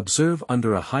 Observe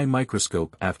under a high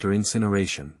microscope after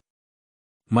incineration.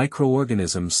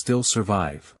 Microorganisms still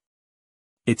survive.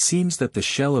 It seems that the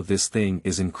shell of this thing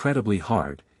is incredibly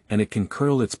hard, and it can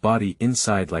curl its body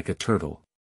inside like a turtle.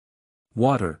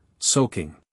 Water,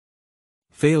 soaking.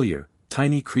 Failure,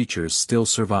 tiny creatures still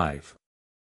survive.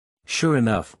 Sure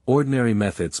enough, ordinary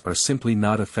methods are simply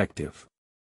not effective.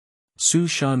 Xu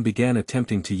Shan began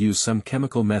attempting to use some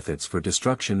chemical methods for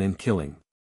destruction and killing.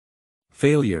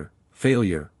 Failure,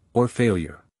 or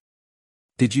failure.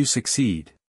 Did you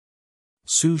succeed?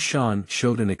 Xu Shan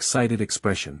showed an excited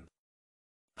expression.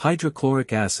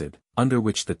 Hydrochloric acid, under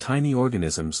which the tiny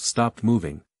organisms stopped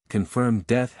moving, confirmed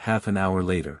death half an hour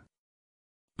later.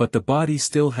 But the body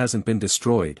still hasn't been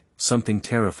destroyed, something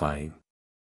terrifying.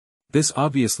 This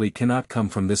obviously cannot come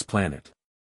from this planet.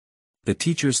 The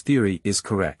teacher's theory is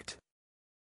correct.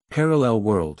 Parallel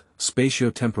world,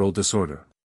 spatio-temporal disorder.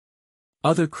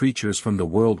 Other creatures from the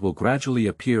world will gradually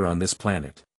appear on this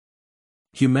planet.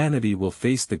 Humanity will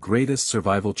face the greatest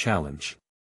survival challenge.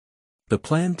 The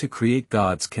plan to create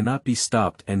gods cannot be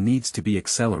stopped and needs to be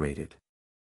accelerated.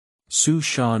 Xu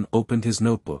Shan opened his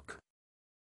notebook.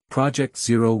 Project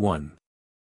 01.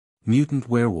 Mutant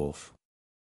Werewolf.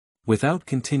 Without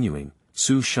continuing,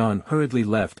 Xu Shan hurriedly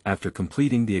left after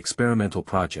completing the experimental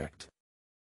project.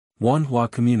 Wanhua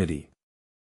Community.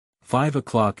 5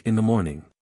 o'clock in the morning.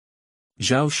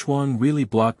 Zhao Shuang really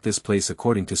blocked this place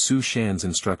according to Xu Shan's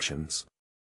instructions.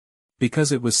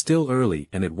 Because it was still early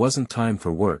and it wasn't time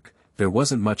for work, there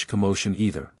wasn't much commotion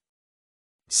either.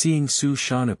 Seeing Xu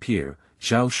Shan appear,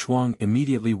 Zhao Shuang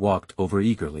immediately walked over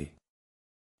eagerly.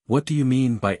 What do you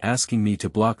mean by asking me to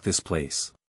block this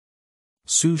place?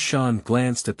 Xu Shan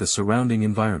glanced at the surrounding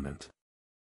environment.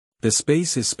 The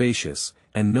space is spacious,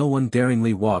 and no one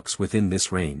daringly walks within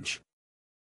this range.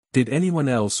 Did anyone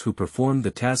else who performed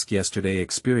the task yesterday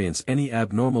experience any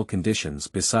abnormal conditions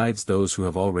besides those who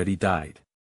have already died?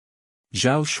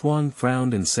 Zhao Shuang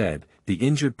frowned and said, the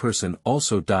injured person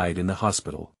also died in the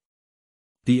hospital.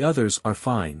 The others are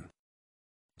fine.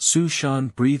 Xu Shan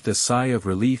breathed a sigh of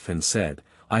relief and said,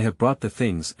 I have brought the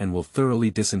things and will thoroughly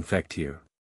disinfect here.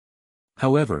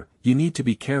 However, you need to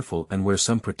be careful and wear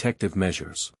some protective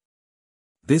measures.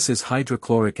 This is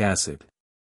hydrochloric acid.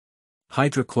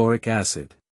 Hydrochloric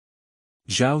acid.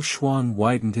 Zhao Shuang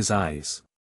widened his eyes.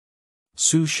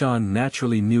 Xu Shan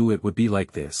naturally knew it would be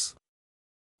like this.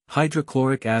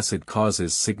 Hydrochloric acid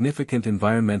causes significant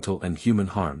environmental and human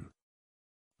harm.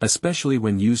 Especially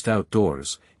when used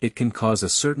outdoors, it can cause a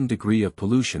certain degree of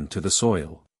pollution to the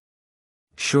soil.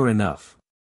 Sure enough.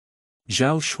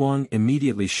 Zhao Shuang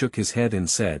immediately shook his head and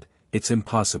said, it's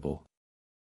impossible.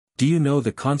 Do you know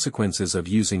the consequences of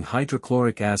using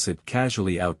hydrochloric acid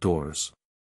casually outdoors?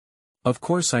 Of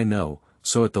course I know,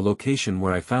 so at the location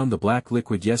where I found the black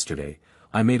liquid yesterday,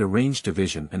 I made a range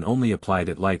division and only applied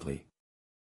it lightly.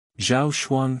 Zhao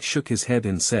Shuang shook his head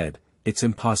and said, it's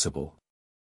impossible.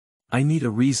 I need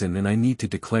a reason and I need to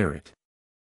declare it.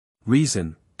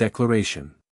 Reason,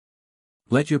 declaration.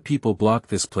 Let your people block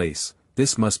this place,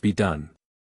 this must be done.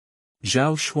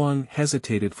 Zhao Shuang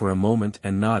hesitated for a moment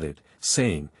and nodded,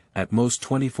 saying, at most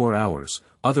 24 hours,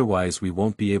 otherwise we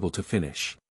won't be able to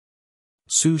finish.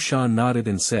 Xu Shan nodded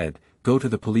and said, go to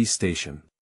the police station.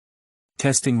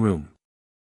 Testing room.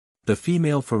 The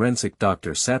female forensic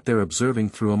doctor sat there observing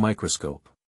through a microscope.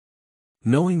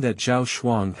 Knowing that Zhao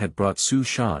Shuang had brought Xu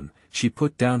Shan, she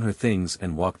put down her things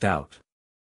and walked out.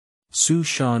 Xu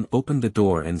Shan opened the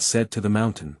door and said to the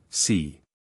mountain, see.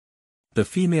 The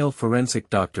female forensic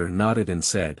doctor nodded and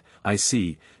said, I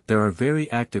see, there are very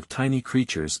active tiny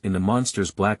creatures in the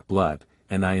monster's black blood,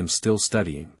 and I am still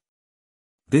studying.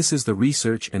 This is the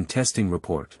research and testing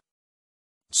report.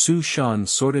 Xu Shan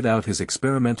sorted out his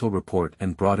experimental report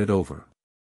and brought it over.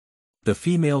 The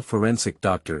female forensic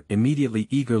doctor immediately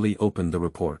eagerly opened the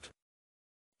report.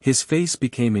 His face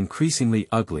became increasingly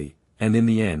ugly, and in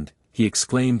the end, he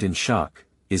exclaimed in shock,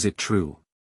 is it true?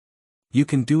 You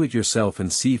can do it yourself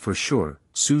and see for sure,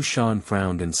 Xu Shan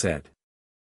frowned and said.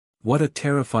 What a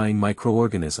terrifying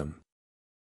microorganism.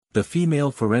 The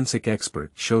female forensic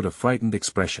expert showed a frightened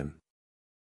expression.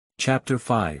 Chapter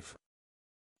 5.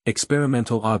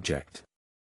 Experimental Object.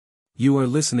 You are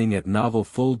listening at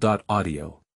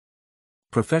novelfull.audio.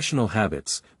 Professional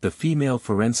habits. The female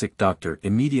forensic doctor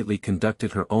immediately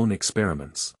conducted her own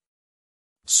experiments.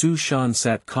 Xu Shan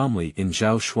sat calmly in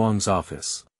Zhao Shuang's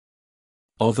office.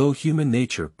 Although human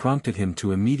nature prompted him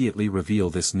to immediately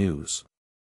reveal this news.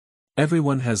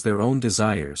 Everyone has their own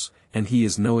desires, and he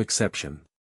is no exception.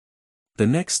 The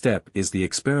next step is the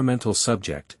experimental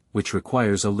subject, which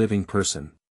requires a living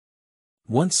person.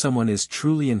 Once someone is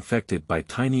truly infected by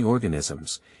tiny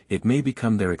organisms, it may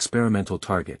become their experimental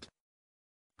target.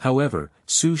 However,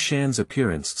 Xu Shan's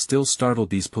appearance still startled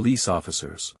these police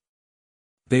officers.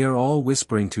 They are all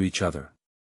whispering to each other.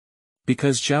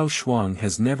 Because Zhao Shuang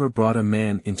has never brought a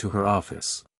man into her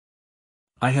office.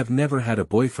 I have never had a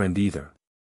boyfriend either.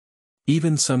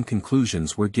 Even some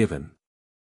conclusions were given.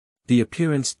 The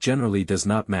appearance generally does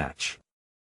not match.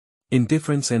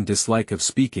 Indifference and dislike of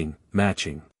speaking,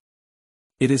 matching.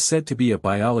 It is said to be a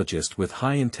biologist with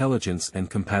high intelligence and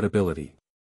compatibility.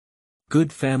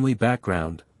 Good family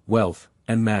background, wealth,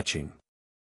 and matching.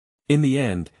 In the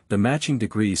end, the matching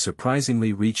degree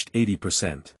surprisingly reached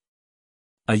 80%.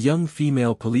 A young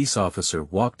female police officer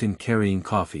walked in carrying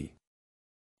coffee.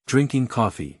 Drinking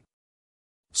coffee.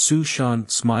 Xu Shan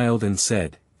smiled and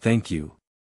said, thank you.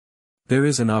 There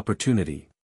is an opportunity.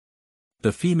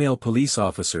 The female police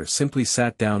officer simply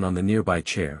sat down on the nearby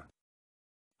chair.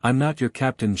 I'm not your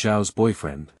Captain Zhao's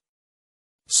boyfriend.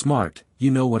 Smart, you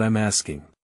know what I'm asking.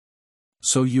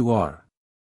 So you are.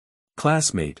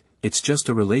 Classmate, it's just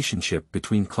a relationship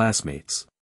between classmates.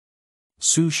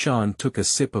 Xu Shan took a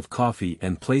sip of coffee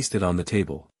and placed it on the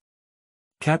table.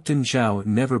 Captain Zhao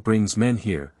never brings men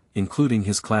here, including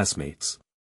his classmates.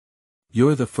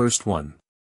 You're the first one.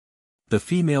 The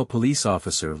female police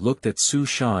officer looked at Xu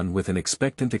Shan with an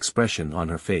expectant expression on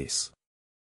her face.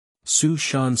 Xu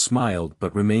Shan smiled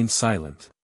but remained silent.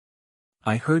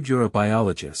 I heard you're a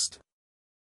biologist.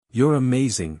 You're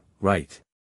amazing, right?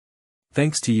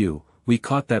 Thanks to you, we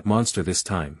caught that monster this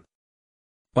time.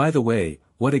 By the way,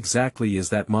 what exactly is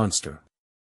that monster?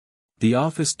 The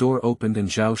office door opened and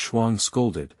Zhao Shuang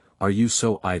scolded, "Are you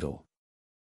so idle?"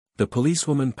 The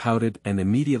policewoman pouted and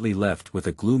immediately left with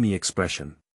a gloomy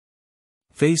expression.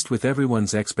 Faced with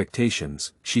everyone's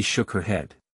expectations, she shook her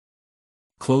head.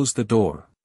 Close the door.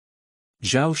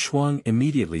 Zhao Shuang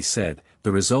immediately said,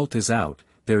 "The result is out,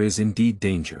 there is indeed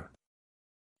danger.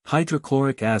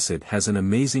 Hydrochloric acid has an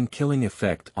amazing killing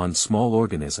effect on small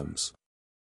organisms.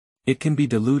 It can be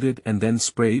diluted and then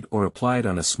sprayed or applied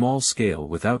on a small scale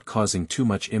without causing too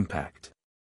much impact.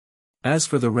 As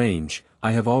for the range,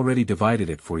 I have already divided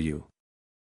it for you.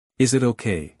 Is it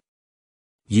okay?"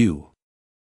 You.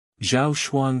 Zhao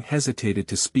Shuang hesitated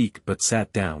to speak but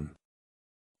sat down.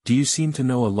 Do you seem to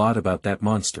know a lot about that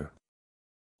monster?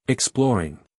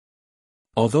 Exploring.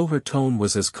 Although her tone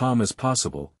was as calm as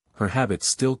possible, her habits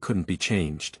still couldn't be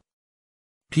changed.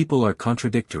 People are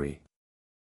contradictory.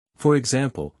 For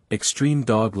example, extreme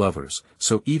dog lovers,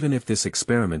 so even if this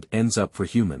experiment ends up for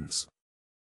humans,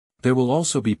 there will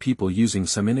also be people using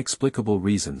some inexplicable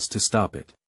reasons to stop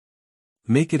it.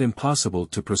 Make it impossible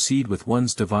to proceed with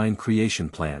one's divine creation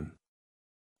plan.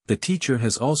 The teacher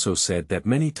has also said that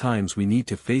many times we need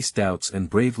to face doubts and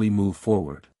bravely move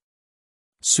forward.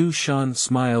 Xu Shan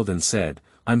smiled and said,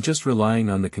 I'm just relying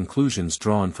on the conclusions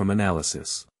drawn from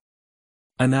analysis.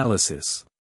 Analysis.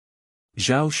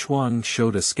 Zhao Shuang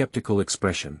showed a skeptical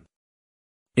expression.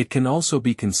 It can also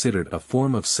be considered a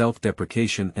form of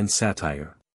self-deprecation and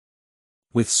satire.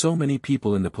 With so many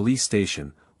people in the police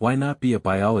station, why not be a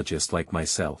biologist like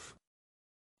myself?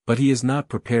 But he is not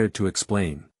prepared to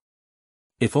explain.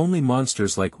 If only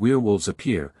monsters like werewolves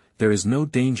appear, there is no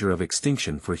danger of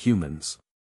extinction for humans.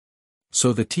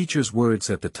 So the teacher's words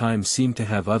at the time seem to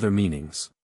have other meanings.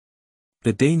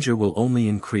 The danger will only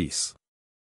increase.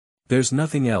 There's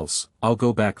nothing else, I'll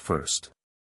go back first.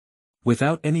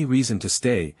 Without any reason to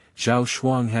stay, Zhao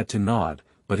Shuang had to nod,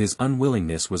 but his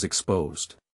unwillingness was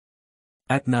exposed.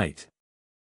 At night,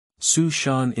 Xu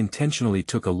Shan intentionally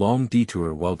took a long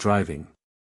detour while driving.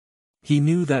 He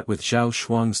knew that with Zhao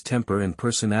Shuang's temper and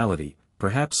personality,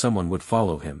 perhaps someone would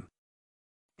follow him.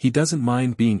 He doesn't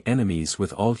mind being enemies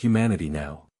with all humanity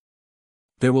now.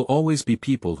 There will always be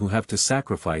people who have to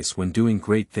sacrifice when doing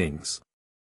great things.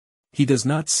 He does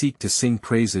not seek to sing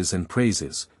praises and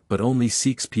praises, but only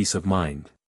seeks peace of mind.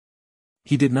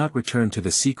 He did not return to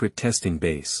the secret testing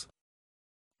base,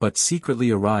 but secretly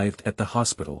arrived at the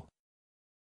hospital.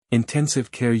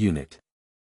 Intensive care unit.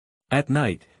 At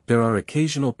night, there are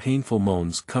occasional painful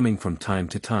moans coming from time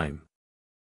to time.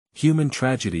 Human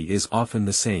tragedy is often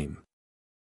the same.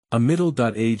 A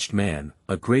middle-aged man,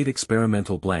 a great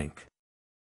experimental blank.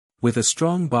 With a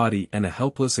strong body and a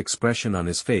helpless expression on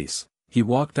his face, he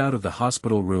walked out of the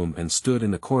hospital room and stood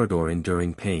in the corridor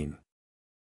enduring pain.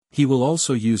 He will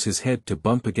also use his head to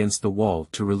bump against the wall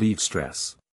to relieve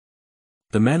stress.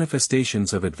 The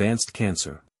manifestations of advanced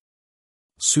cancer.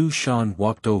 Xu Shan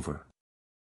walked over.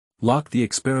 Lock the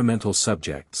experimental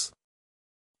subjects.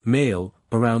 Male,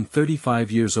 around 35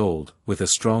 years old, with a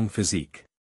strong physique.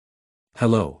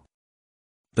 Hello.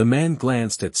 The man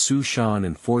glanced at Xu Shan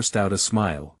and forced out a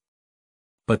smile.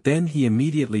 But then he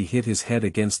immediately hit his head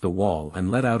against the wall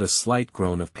and let out a slight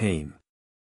groan of pain.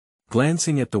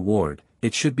 Glancing at the ward,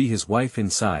 it should be his wife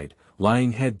inside,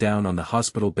 lying head down on the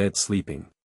hospital bed sleeping.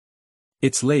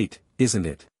 It's late, isn't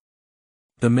it?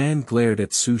 The man glared at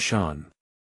Xu Shan.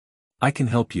 I can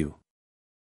help you.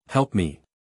 Help me.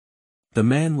 The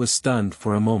man was stunned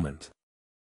for a moment.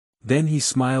 Then he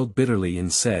smiled bitterly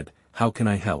and said, How can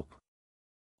I help?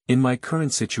 In my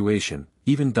current situation,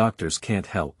 even doctors can't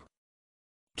help.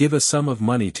 Give a sum of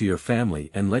money to your family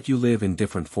and let you live in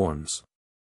different forms.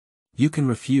 You can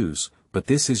refuse, but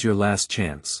this is your last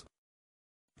chance.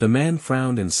 The man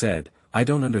frowned and said, I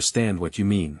don't understand what you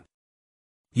mean.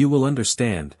 You will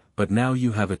understand, but now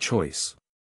you have a choice.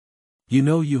 You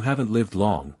know you haven't lived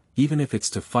long, even if it's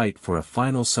to fight for a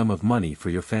final sum of money for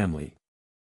your family.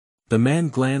 The man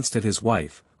glanced at his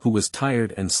wife, who was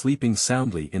tired and sleeping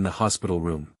soundly in the hospital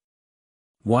room.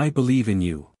 Why believe in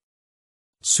you?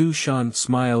 Xu Shan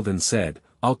smiled and said,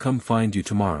 "I'll come find you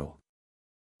tomorrow.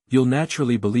 You'll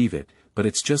naturally believe it, but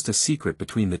it's just a secret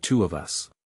between the two of us."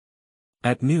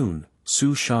 At noon,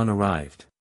 Xu Shan arrived.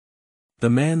 The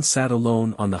man sat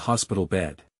alone on the hospital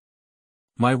bed.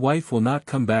 "My wife will not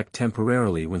come back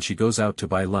temporarily when she goes out to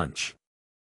buy lunch."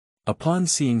 Upon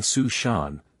seeing Xu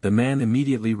Shan, the man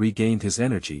immediately regained his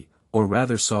energy, or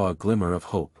rather saw a glimmer of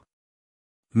hope.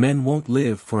 "Men won't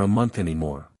live for a month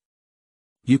anymore.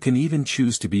 You can even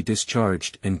choose to be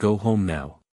discharged and go home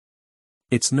now.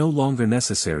 It's no longer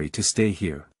necessary to stay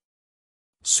here."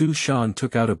 Xu Shan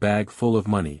took out a bag full of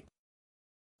money.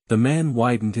 The man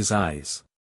widened his eyes.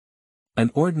 An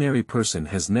ordinary person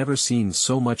has never seen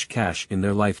so much cash in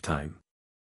their lifetime.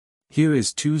 "Here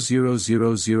is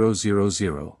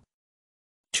 200,000.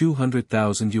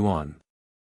 200,000 yuan.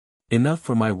 Enough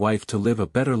for my wife to live a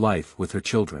better life with her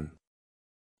children.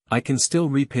 I can still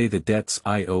repay the debts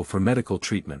I owe for medical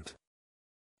treatment."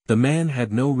 The man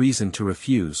had no reason to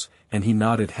refuse, and he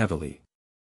nodded heavily.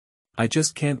 "I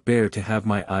just can't bear to have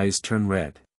my eyes turn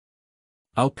red.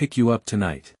 I'll pick you up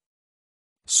tonight."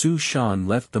 Xu Shan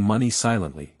left the money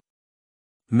silently.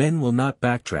 Men will not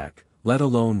backtrack, let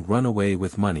alone run away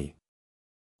with money.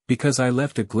 Because I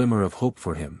left a glimmer of hope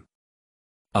for him.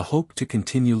 A hope to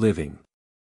continue living.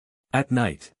 At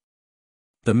night.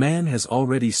 The man has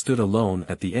already stood alone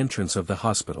at the entrance of the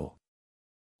hospital.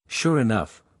 Sure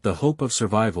enough, the hope of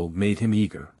survival made him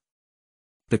eager.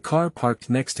 The car parked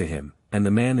next to him, and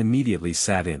the man immediately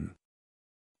sat in.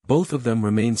 Both of them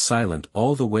remained silent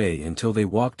all the way until they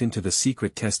walked into the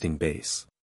secret testing base.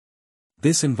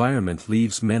 This environment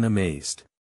leaves men amazed.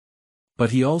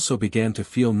 But he also began to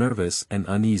feel nervous and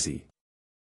uneasy.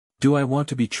 "Do I want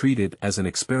to be treated as an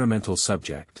experimental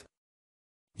subject?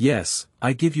 Yes,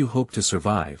 I give you hope to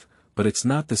survive, but it's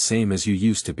not the same as you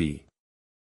used to be."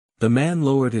 The man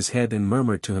lowered his head and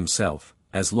murmured to himself,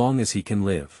 "As long as he can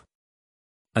live."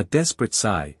 A desperate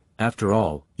sigh, after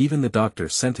all, even the doctor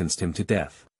sentenced him to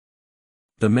death.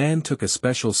 The man took a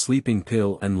special sleeping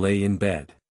pill and lay in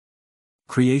bed.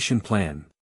 Creation plan.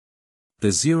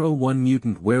 The 01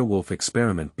 mutant werewolf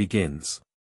experiment begins.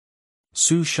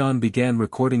 Xu Shan began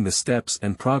recording the steps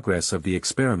and progress of the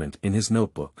experiment in his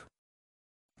notebook.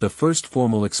 The first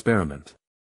formal experiment.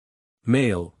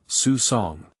 Male, Xu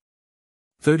Song.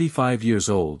 35 years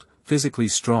old, physically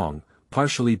strong,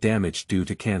 partially damaged due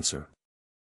to cancer.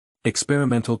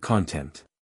 Experimental content.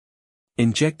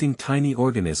 Injecting tiny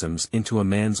organisms into a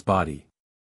man's body.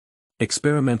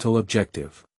 Experimental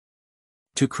objective.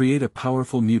 To create a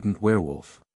powerful mutant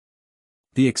werewolf.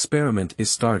 The experiment is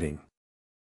starting.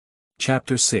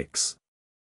 Chapter 6.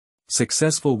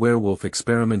 Successful Werewolf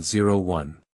Experiment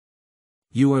 01.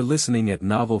 You are listening at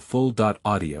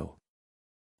novelfull.audio.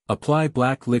 Apply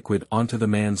black liquid onto the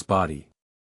man's body.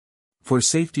 For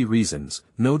safety reasons,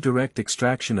 no direct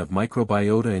extraction of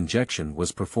microbiota injection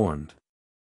was performed.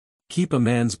 Keep a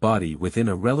man's body within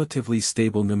a relatively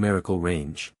stable numerical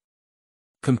range.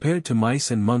 Compared to mice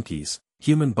and monkeys,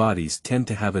 human bodies tend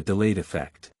to have a delayed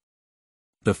effect.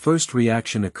 The first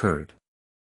reaction occurred.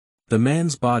 The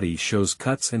man's body shows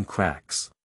cuts and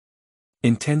cracks.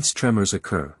 Intense tremors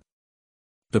occur.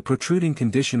 The protruding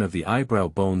condition of the eyebrow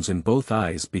bones in both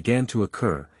eyes began to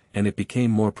occur, and it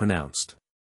became more pronounced.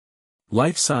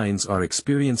 Life signs are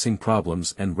experiencing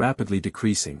problems and rapidly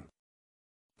decreasing.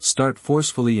 Start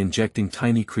forcefully injecting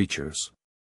tiny creatures.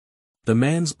 The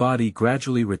man's body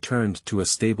gradually returned to a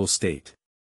stable state.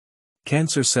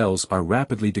 Cancer cells are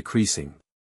rapidly decreasing.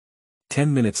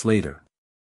 10 minutes later.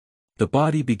 The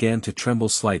body began to tremble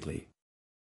slightly.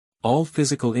 All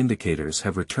physical indicators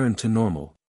have returned to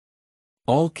normal.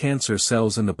 All cancer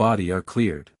cells in the body are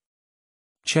cleared.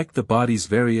 Check the body's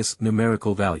various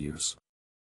numerical values.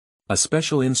 A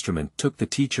special instrument took the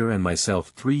teacher and myself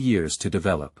 3 years to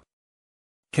develop.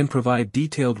 Can provide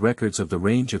detailed records of the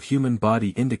range of human body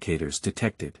indicators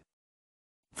detected.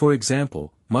 For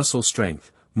example, muscle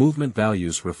strength, movement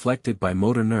values reflected by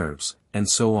motor nerves, and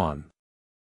so on.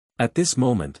 At this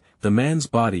moment, the man's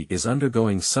body is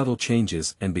undergoing subtle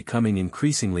changes and becoming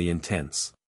increasingly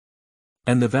intense.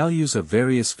 And the values of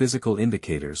various physical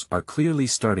indicators are clearly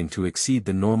starting to exceed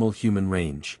the normal human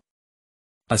range.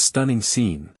 A stunning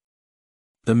scene.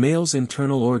 The male's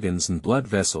internal organs and blood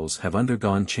vessels have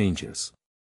undergone changes.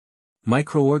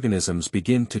 Microorganisms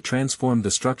begin to transform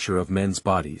the structure of men's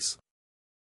bodies.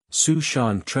 Xu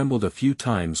Shan trembled a few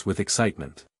times with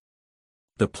excitement.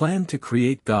 The plan to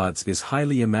create gods is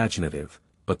highly imaginative,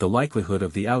 but the likelihood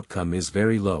of the outcome is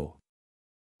very low.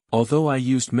 Although I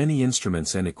used many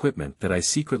instruments and equipment that I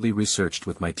secretly researched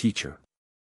with my teacher.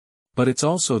 But it's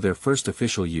also their first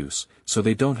official use, so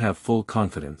they don't have full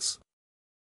confidence.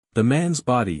 The man's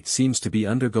body seems to be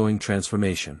undergoing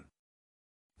transformation.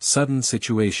 Sudden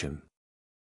situation.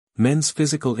 Men's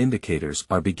physical indicators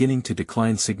are beginning to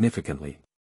decline significantly.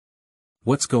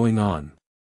 What's going on?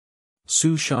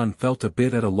 Xu Shan felt a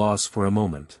bit at a loss for a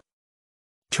moment.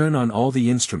 Turn on all the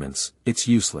instruments, it's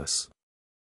useless.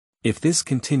 If this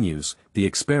continues, the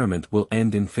experiment will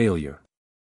end in failure.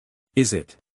 Is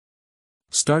it?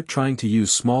 Start trying to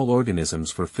use small organisms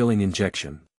for filling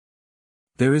injection.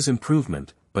 There is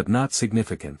improvement, but not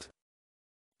significant.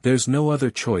 There's no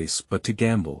other choice but to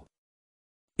gamble.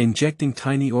 Injecting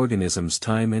tiny organisms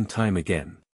time and time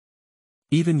again.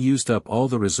 Even used up all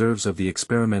the reserves of the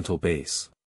experimental base.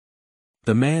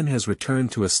 The man has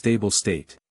returned to a stable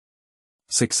state.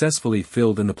 Successfully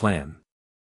filled in the plan.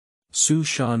 Xu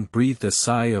Shan breathed a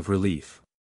sigh of relief.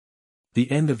 The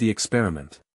end of the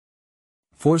experiment.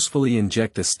 Forcefully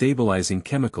inject a stabilizing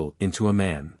chemical into a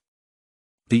man.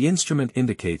 The instrument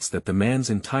indicates that the man's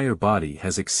entire body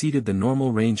has exceeded the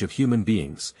normal range of human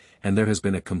beings, and there has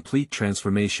been a complete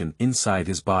transformation inside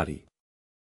his body.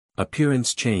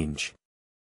 Appearance change.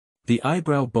 The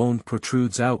eyebrow bone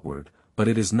protrudes outward, but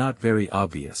it is not very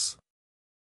obvious.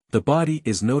 The body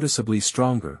is noticeably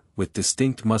stronger, with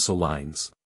distinct muscle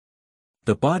lines.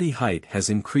 The body height has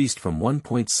increased from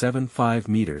 1.75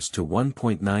 meters to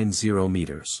 1.90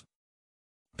 meters.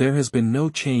 There has been no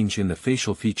change in the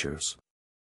facial features.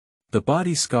 The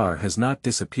body scar has not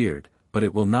disappeared, but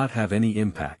it will not have any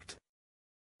impact.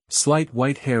 Slight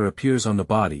white hair appears on the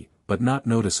body, but not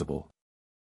noticeable.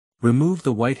 Remove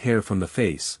the white hair from the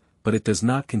face, but it does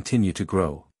not continue to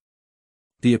grow.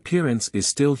 The appearance is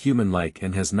still human-like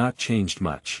and has not changed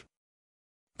much.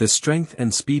 The strength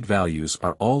and speed values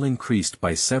are all increased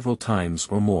by several times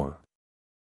or more.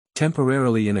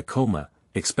 Temporarily in a coma,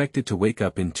 expected to wake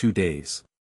up in 2 days.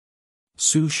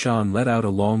 Xu Shan let out a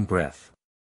long breath.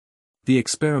 The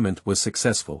experiment was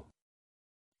successful.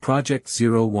 Project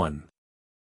 01.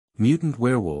 Mutant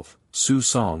werewolf, Xu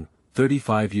Song,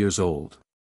 35 years old.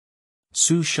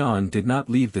 Xu Shan did not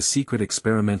leave the secret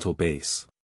experimental base.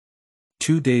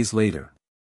 2 days later.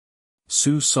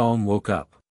 Xu Song woke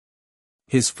up.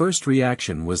 His first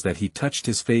reaction was that he touched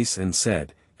his face and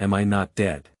said, "Am I not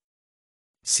dead?"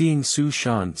 Seeing Xu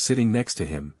Shan sitting next to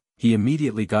him, he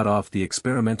immediately got off the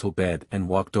experimental bed and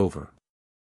walked over.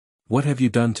 "What have you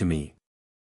done to me?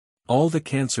 All the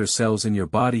cancer cells in your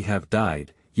body have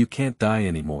died, you can't die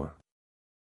anymore."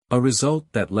 A result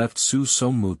that left Xu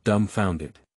Songmu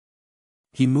dumbfounded.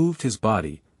 He moved his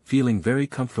body, feeling very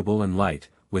comfortable and light,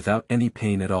 without any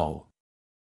pain at all.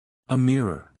 A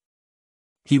mirror.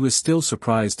 He was still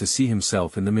surprised to see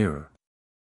himself in the mirror.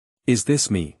 "Is this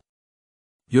me?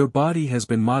 Your body has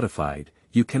been modified,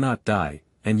 you cannot die,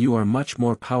 and you are much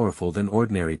more powerful than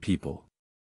ordinary people."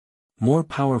 More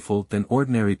powerful than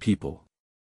ordinary people.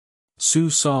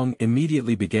 Xu Song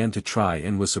immediately began to try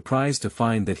and was surprised to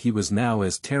find that he was now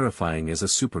as terrifying as a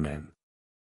Superman.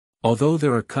 Although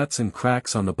there are cuts and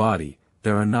cracks on the body,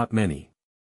 there are not many.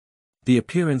 The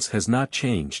appearance has not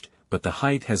changed, but the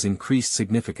height has increased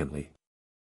significantly.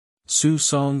 Xu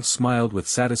Song smiled with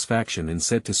satisfaction and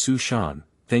said to Xu Shan,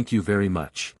 "Thank you very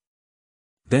much.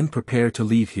 Then prepare to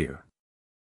leave here.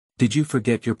 Did you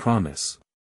forget your promise?"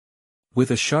 With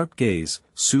a sharp gaze,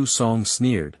 Xu Song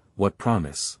sneered, "What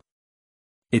promise?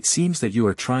 It seems that you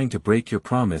are trying to break your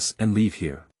promise and leave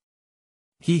here."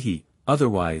 "Hee,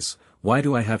 otherwise, why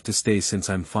do I have to stay since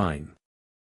I'm fine?"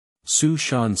 Xu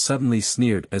Shan suddenly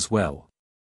sneered as well.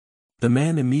 The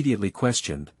man immediately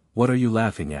questioned, "What are you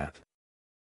laughing at?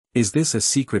 Is this a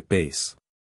secret base?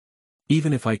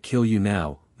 Even if I kill you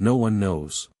now, no one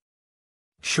knows."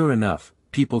 Sure enough,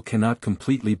 people cannot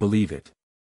completely believe it.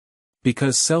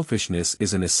 Because selfishness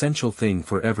is an essential thing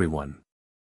for everyone.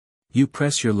 You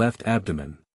press your left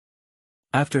abdomen.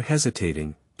 After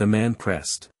hesitating, the man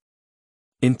pressed.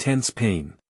 Intense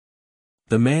pain.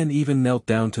 The man even knelt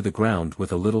down to the ground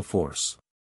with a little force.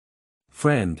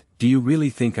 "Friend, do you really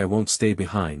think I won't stay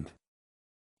behind?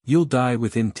 You'll die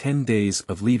within 10 days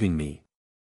of leaving me.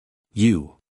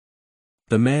 You."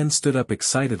 The man stood up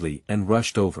excitedly and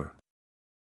rushed over.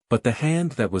 But the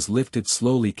hand that was lifted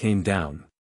slowly came down.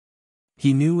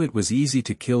 He knew it was easy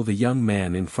to kill the young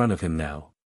man in front of him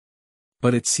now.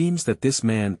 But it seems that this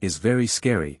man is very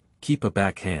scary, keep a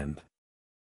back hand.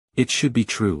 It should be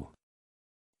true.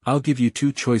 I'll give you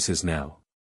 2 choices now.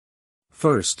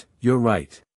 First, you're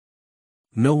right.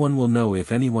 No one will know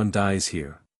if anyone dies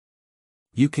here.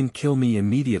 You can kill me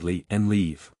immediately and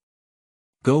leave.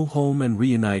 Go home and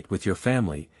reunite with your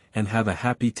family, and have a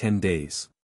happy 10 days.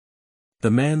 The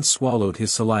man swallowed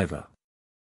his saliva.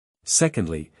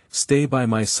 Secondly, stay by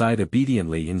my side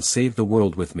obediently and save the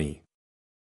world with me.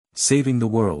 Saving the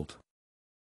world.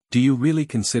 Do you really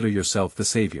consider yourself the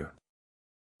savior?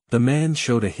 The man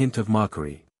showed a hint of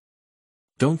mockery.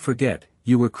 Don't forget,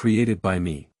 you were created by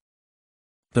me.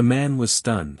 The man was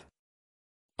stunned.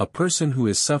 A person who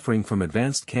is suffering from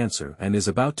advanced cancer and is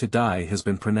about to die has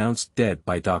been pronounced dead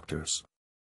by doctors.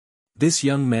 This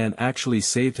young man actually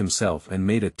saved himself and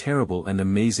made a terrible and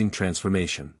amazing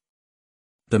transformation.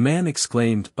 The man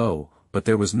exclaimed, "Oh," but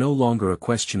there was no longer a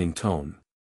questioning tone.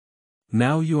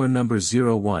 Now you are number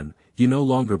 01, you no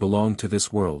longer belong to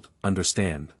this world,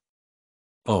 understand?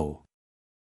 Oh.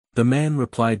 The man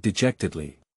replied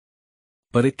dejectedly.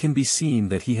 But it can be seen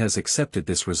that he has accepted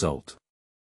this result.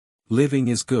 Living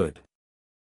is good.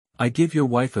 I give your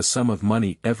wife a sum of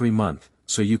money every month,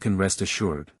 so you can rest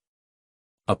assured.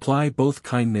 Apply both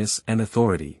kindness and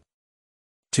authority.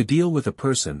 To deal with a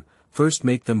person, first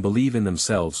make them believe in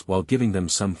themselves while giving them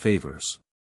some favors.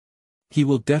 He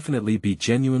will definitely be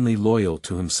genuinely loyal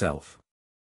to himself.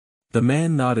 The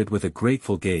man nodded with a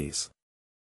grateful gaze.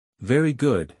 Very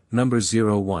good, number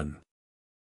 01.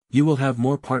 You will have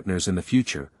more partners in the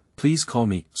future, please call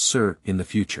me, sir, in the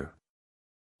future.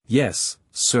 Yes,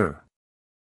 sir.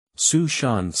 Xu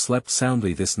Shan slept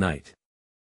soundly this night.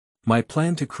 My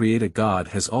plan to create a god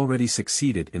has already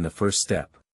succeeded in the first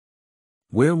step.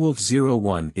 Werewolf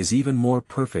 01 is even more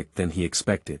perfect than he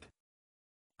expected.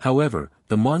 However,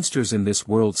 the monsters in this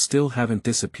world still haven't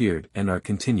disappeared and are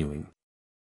continuing.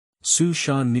 Xu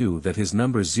Shan knew that his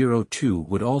number 02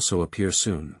 would also appear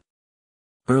soon.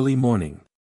 Early morning.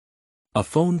 A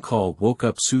phone call woke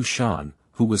up Xu Shan,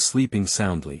 who was sleeping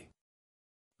soundly.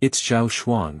 It's Zhao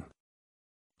Shuang.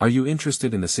 Are you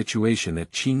interested in the situation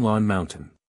at Qinglan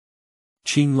Mountain?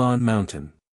 Qinglan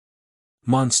Mountain.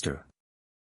 Monster.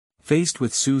 Faced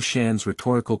with Xu Shan's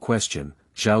rhetorical question,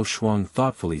 Zhao Shuang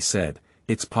thoughtfully said,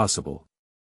 "It's possible."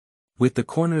 With the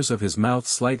corners of his mouth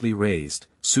slightly raised,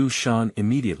 Xu Shan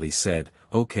immediately said,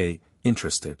 "Okay,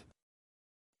 interested.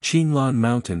 Qinglan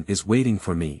Mountain is waiting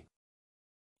for me."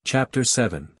 Chapter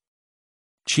 7.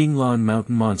 Qinglan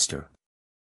Mountain Monster.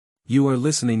 You are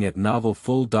listening at Novel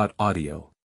Full.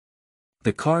 Audio.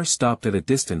 The car stopped at a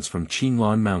distance from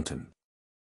Qinglan Mountain.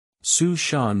 Xu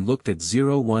Shan looked at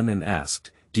 01 and asked,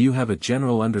 "Do you have a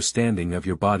general understanding of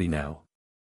your body now?"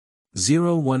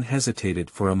 01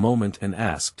 hesitated for a moment and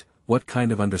asked, "What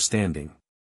kind of understanding?"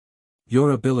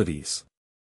 "Your abilities."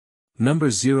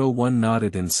 Number 01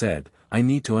 nodded and said, "I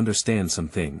need to understand some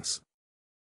things.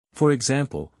 For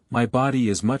example, my body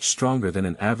is much stronger than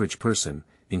an average person,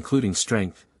 including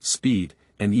strength, speed,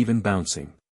 and even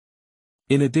bouncing.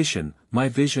 In addition, my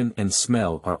vision and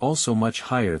smell are also much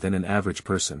higher than an average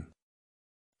person.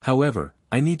 However,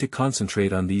 I need to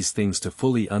concentrate on these things to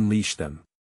fully unleash them.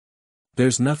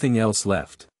 There's nothing else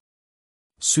left."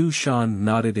 Xu Shan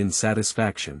nodded in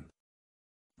satisfaction.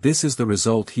 This is the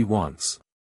result he wants.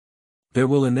 There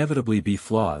will inevitably be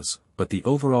flaws, but the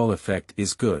overall effect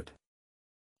is good.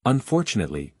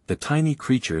 Unfortunately, the tiny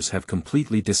creatures have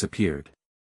completely disappeared.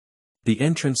 The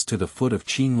entrance to the foot of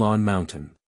Qinglan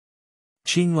Mountain.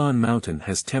 Qinglan Mountain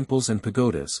has temples and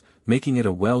pagodas, making it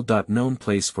a well-known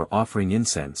place for offering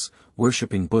incense,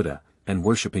 worshipping Buddha, and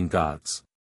worshipping gods.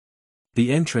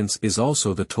 The entrance is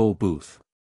also the toll booth.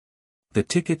 The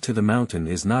ticket to the mountain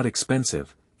is not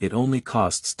expensive, it only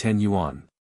costs 10 yuan.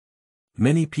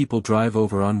 Many people drive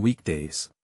over on weekdays.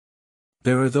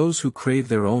 There are those who crave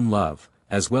their own love,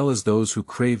 as well as those who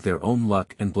crave their own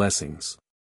luck and blessings.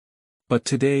 But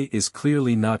today is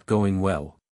clearly not going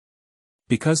well.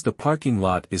 Because the parking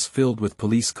lot is filled with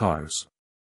police cars.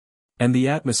 And the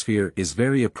atmosphere is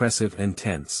very oppressive and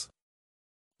tense.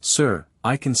 "Sir,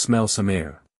 I can smell some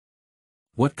air."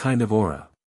 "What kind of aura?"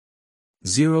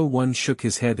 01 shook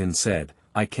his head and said,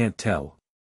 "I can't tell."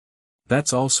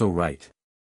 That's also right.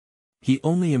 He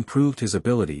only improved his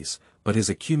abilities, but his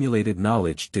accumulated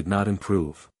knowledge did not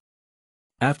improve.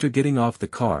 After getting off the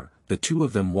car, the two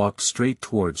of them walked straight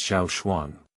towards Zhao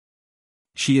Shuang.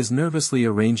 She is nervously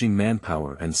arranging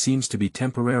manpower and seems to be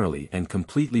temporarily and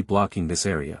completely blocking this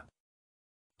area.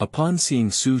 Upon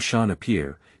seeing Xu Shan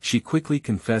appear, she quickly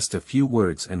confessed a few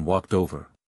words and walked over.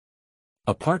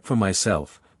 Apart from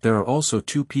myself, there are also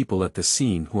two people at the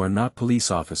scene who are not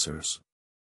police officers.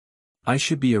 I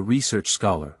should be a research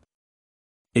scholar.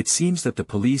 It seems that the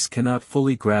police cannot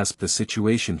fully grasp the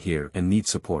situation here and need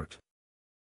support.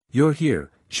 "You're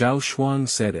here," Zhao Shuang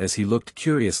said as he looked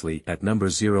curiously at number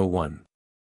 01.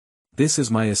 "This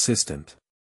is my assistant."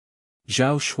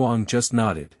 Zhao Shuang just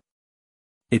nodded.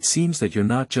 "It seems that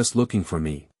you're not just looking for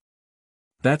me."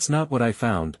 "That's not what I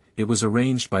found, it was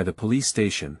arranged by the police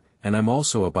station, and I'm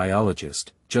also a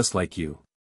biologist, just like you."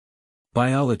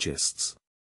 "Biologists."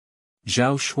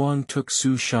 Zhao Shuang took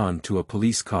Xu Shan to a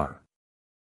police car.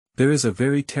 There is a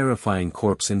very terrifying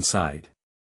corpse inside.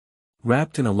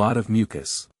 Wrapped in a lot of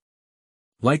mucus.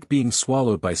 Like being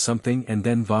swallowed by something and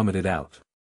then vomited out.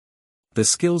 The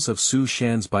skills of Xu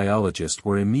Shan's biologist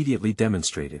were immediately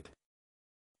demonstrated.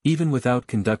 Even without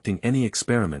conducting any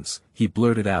experiments, he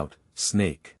blurted out,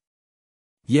 "Snake."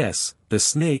 Yes, the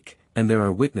snake, and there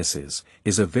are witnesses,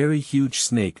 is a very huge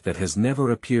snake that has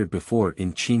never appeared before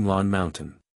in Qinglan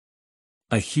mountain.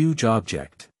 A huge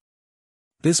object.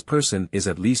 This person is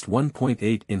at least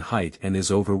 1.8 in height and is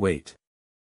overweight.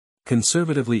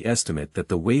 Conservatively estimate that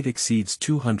the weight exceeds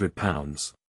 200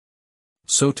 pounds.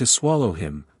 So to swallow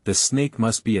him, the snake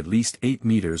must be at least 8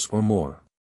 meters or more.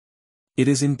 It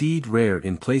is indeed rare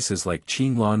in places like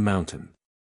Qinglan mountain.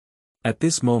 At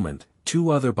this moment, 2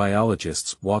 other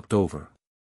biologists walked over.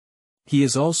 He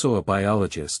is also a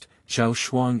biologist, Zhao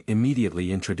Shuang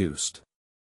immediately introduced.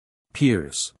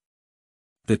 Peers.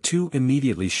 The 2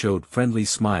 immediately showed friendly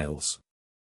smiles.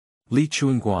 Li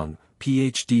Chuanguang,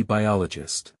 PhD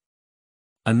biologist.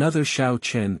 Another Xiao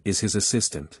Chen is his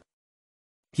assistant.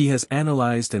 He has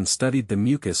analyzed and studied the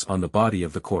mucus on the body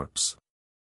of the corpse.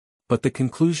 But the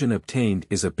conclusion obtained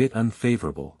is a bit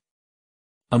unfavorable.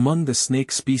 Among the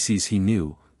snake species he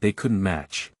knew, they couldn't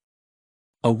match.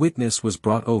 A witness was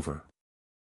brought over.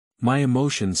 My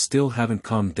emotions still haven't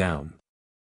calmed down.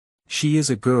 She is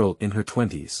a girl in her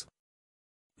 20s.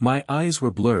 My eyes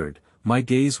were blurred, my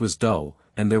gaze was dull,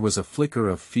 and there was a flicker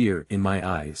of fear in my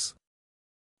eyes.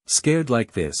 Scared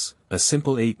like this, a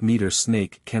simple 8-meter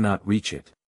snake cannot reach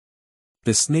it.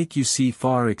 The snake you see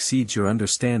far exceeds your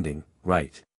understanding,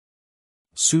 right?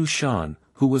 Xu Shan,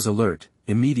 who was alert,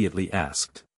 immediately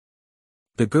asked.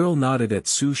 The girl nodded at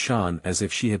Xu Shan as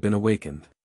if she had been awakened.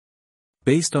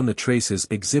 Based on the traces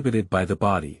exhibited by the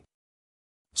body,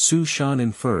 Xu Shan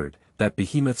inferred that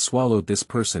behemoth swallowed this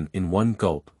person in one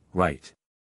gulp, right?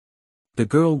 The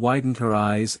girl widened her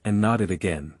eyes and nodded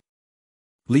again.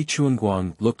 Li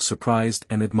Chuanguang looked surprised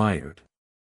and admired.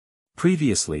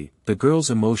 Previously, the girl's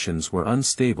emotions were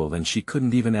unstable and she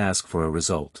couldn't even ask for a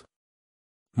result.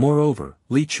 Moreover,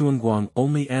 Li Chuanguang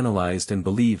only analyzed and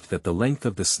believed that the length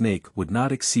of the snake would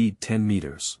not exceed 10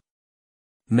 meters.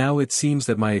 Now it seems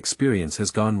that my experience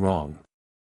has gone wrong.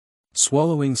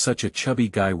 Swallowing such a chubby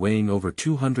guy weighing over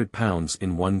 200 pounds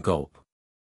in one gulp.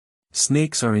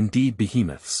 Snakes are indeed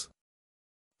behemoths.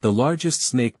 The largest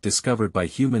snake discovered by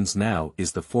humans now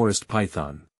is the forest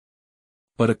python.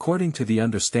 But according to the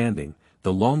understanding,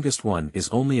 the longest one is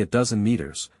only a dozen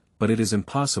meters, but it is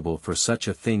impossible for such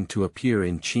a thing to appear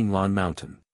in Qinglan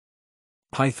mountain.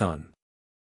 Python.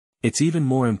 It's even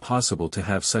more impossible to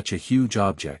have such a huge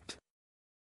object.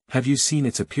 Have you seen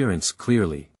its appearance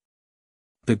clearly?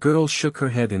 The girl shook her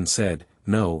head and said,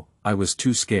 "No, I was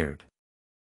too scared.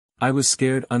 I was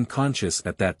scared unconscious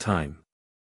at that time."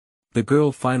 The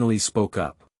girl finally spoke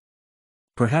up.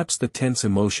 Perhaps the tense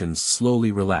emotions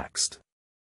slowly relaxed.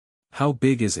 How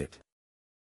big is it?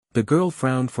 The girl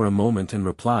frowned for a moment and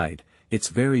replied, "It's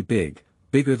very big,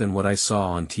 bigger than what I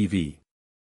saw on TV."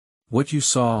 What you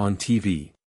saw on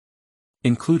TV?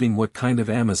 Including what kind of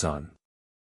Amazon?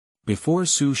 Before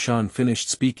Xu Shan finished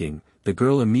speaking, the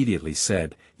girl immediately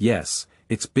said, "Yes,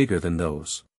 it's bigger than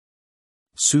those."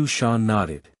 Xu Shan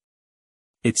nodded.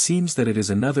 It seems that it is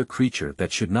another creature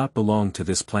that should not belong to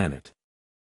this planet.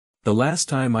 The last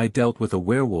time I dealt with a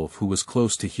werewolf who was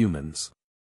close to humans.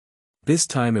 This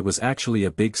time it was actually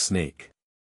a big snake.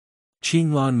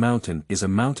 Qinglan mountain is a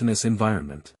mountainous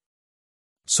environment.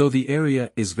 So the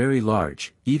area is very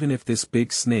large. Even if this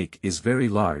big snake is very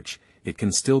large, it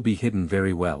can still be hidden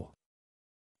very well.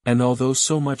 And although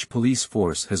so much police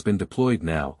force has been deployed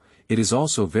now, it is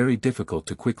also very difficult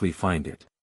to quickly find it.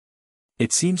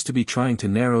 It seems to be trying to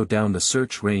narrow down the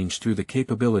search range through the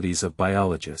capabilities of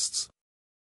biologists.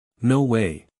 No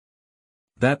way.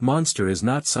 That monster is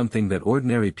not something that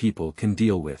ordinary people can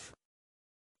deal with.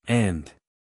 And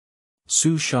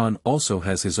Xu Shan also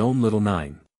has his own little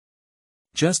 9.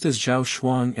 Just as Zhao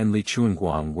Shuang and Li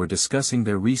Chuanguang were discussing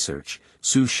their research,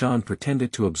 Xu Shan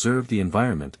pretended to observe the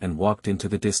environment and walked into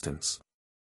the distance.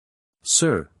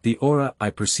 "Sir, the aura I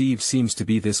perceive seems to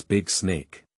be this big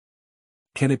snake.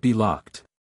 Can it be locked?"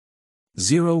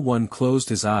 01 closed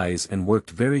his eyes and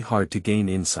worked very hard to gain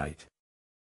insight.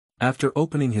 After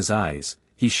opening his eyes,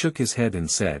 he shook his head and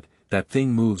said, "That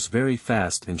thing moves very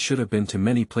fast and should have been to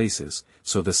many places,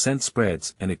 so the scent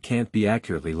spreads and it can't be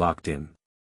accurately locked in."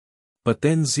 But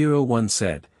then 01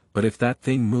 said, "But if that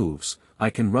thing moves, I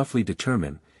can roughly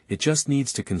determine, it just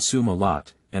needs to consume a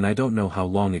lot, and I don't know how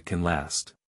long it can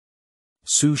last."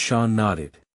 Xu Shan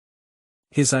nodded.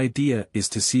 His idea is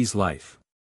to seize life.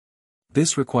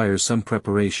 This requires some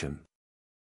preparation.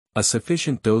 A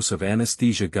sufficient dose of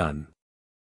anesthesia gun.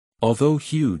 Although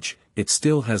huge, it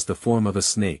still has the form of a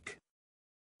snake.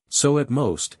 So at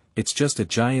most, it's just a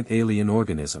giant alien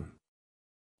organism.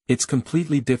 It's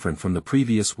completely different from the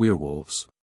previous werewolves.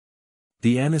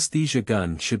 The anesthesia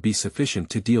gun should be sufficient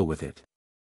to deal with it.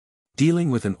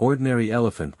 Dealing with an ordinary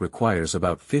elephant requires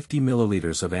about 50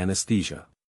 milliliters of anesthesia.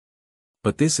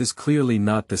 But this is clearly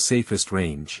not the safest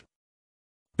range.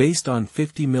 Based on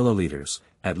 50 milliliters,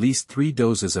 at least 3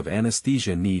 doses of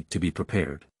anesthesia need to be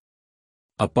prepared.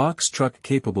 A box truck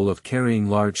capable of carrying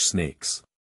large snakes.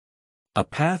 A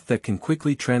path that can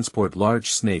quickly transport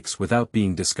large snakes without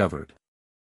being discovered.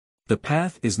 The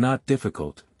path is not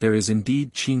difficult, there is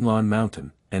indeed Qinglan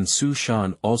Mountain, and Xu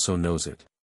Shan also knows it.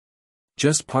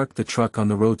 Just park the truck on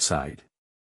the roadside.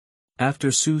 After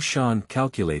Xu Shan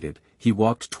calculated, he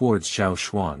walked towards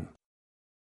Xiaoshuang.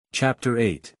 Chapter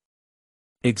 8.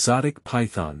 Exotic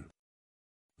Python.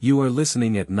 You are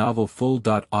listening at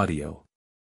novelfull.audio.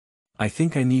 I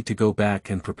think I need to go back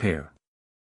and prepare.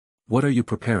 What are you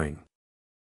preparing?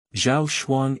 Zhao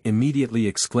Shuang immediately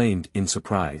exclaimed in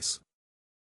surprise.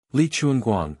 Li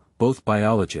Chuanguang, both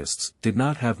biologists, did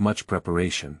not have much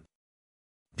preparation.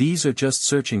 These are just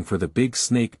searching for the big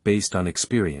snake based on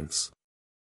experience.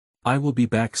 I will be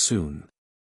back soon.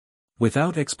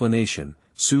 Without explanation,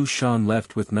 Xu Shan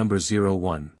left with number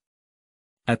 01.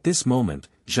 At this moment,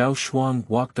 Zhao Shuang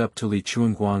walked up to Li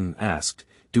Chuanguang and asked,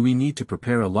 "Do we need to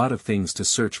prepare a lot of things to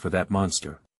search for that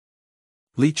monster?"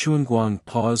 Li Chuanguang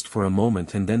paused for a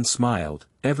moment and then smiled.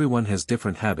 Everyone has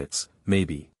different habits,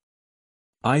 maybe.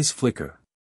 Eyes flicker.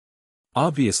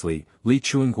 Obviously, Li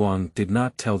Chuanguang did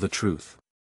not tell the truth.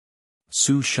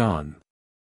 Xu Shan.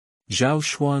 Zhao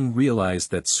Shuang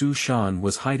realized that Xu Shan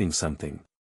was hiding something.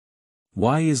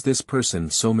 Why is this person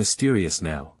so mysterious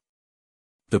now?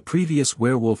 The previous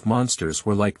werewolf monsters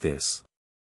were like this.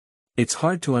 It's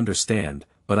hard to understand,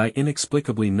 but I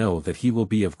inexplicably know that he will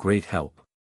be of great help.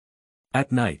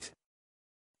 At night.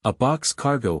 A box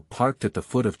cargo parked at the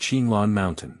foot of Qinglan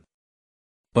Mountain.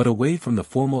 But away from the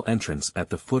formal entrance at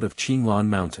the foot of Qinglan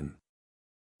Mountain.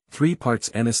 3 parts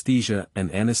anesthesia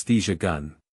and anesthesia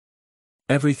gun.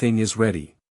 Everything is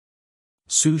ready.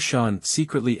 Xu Shan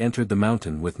secretly entered the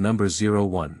mountain with number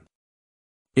 01.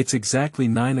 It's exactly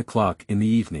 9 o'clock in the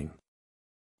evening.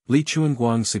 Li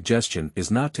Chuanguang's suggestion is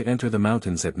not to enter the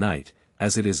mountains at night,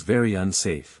 as it is very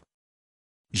unsafe.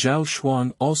 Zhao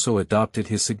Shuang also adopted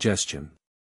his suggestion.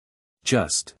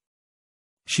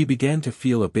 She began to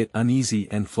feel a bit uneasy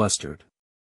and flustered.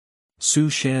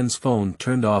 Xu Shan's phone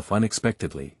turned off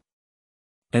unexpectedly.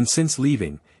 And since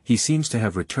leaving, he seems to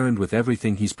have returned with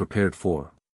everything he's prepared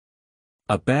for.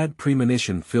 A bad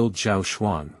premonition filled Zhao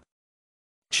Shuang.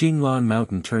 Qinglan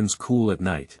Mountain turns cool at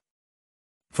night.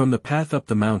 From the path up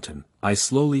the mountain, I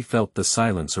slowly felt the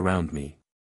silence around me.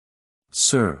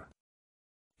 Sir.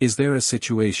 Is there a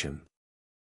situation?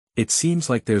 It seems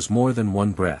like there's more than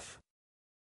one breath.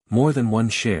 More than one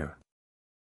share.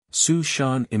 Xu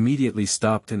Shan immediately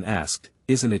stopped and asked,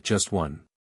 "Isn't it just one?"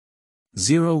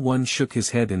 01 shook his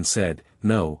head and said,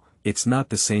 "No, it's not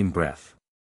the same breath.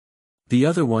 The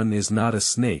other one is not a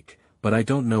snake, but I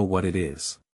don't know what it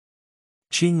is.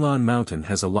 Qinglan Mountain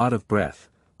has a lot of breath,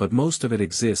 but most of it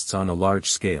exists on a large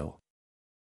scale.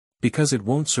 Because it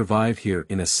won't survive here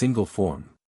in a single form.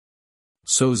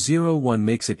 So 01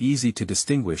 makes it easy to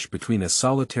distinguish between a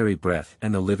solitary breath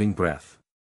and a living breath.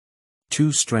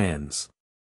 2 strands.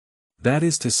 That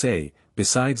is to say,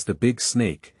 besides the big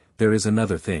snake, there is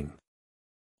another thing.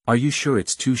 Are you sure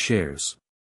it's 2 shares?"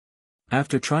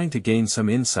 After trying to gain some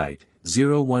insight,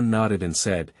 01 nodded and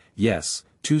said, "Yes,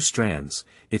 2 strands,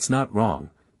 it's not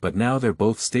wrong, but now they're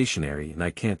both stationary and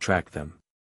I can't track them.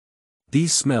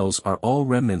 These smells are all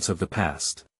remnants of the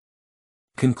past."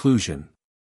 Conclusion.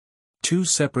 2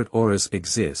 separate auras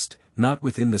exist, not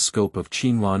within the scope of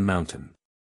Qinglan Mountain.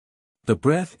 The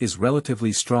breath is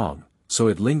relatively strong, so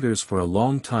it lingers for a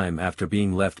long time after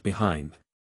being left behind.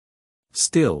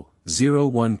 Still,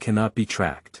 01 cannot be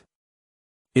tracked.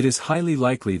 It is highly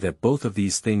likely that both of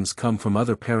these things come from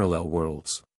other parallel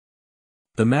worlds.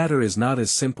 The matter is not as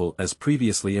simple as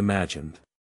previously imagined.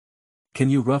 Can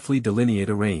you roughly delineate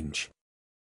a range?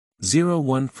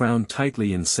 01 frowned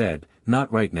tightly and said,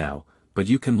 "Not right now, but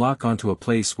you can lock onto a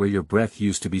place where your breath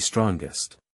used to be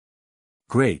strongest."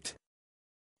 Great.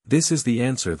 This is the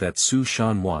answer that Xu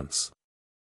Shan wants.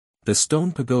 The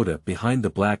stone pagoda behind the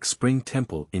Black Spring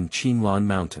Temple in Qinglan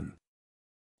Mountain.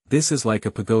 This is like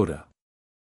a pagoda.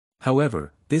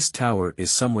 However, this tower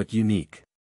is somewhat unique.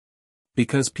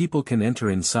 Because people can enter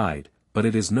inside, but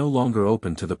it is no longer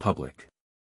open to the public.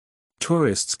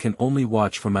 Tourists can only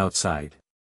watch from outside.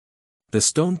 The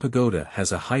stone pagoda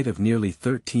has a height of nearly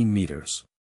 13 meters.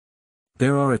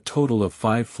 There are a total of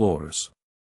 5 floors.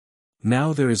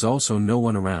 Now there is also no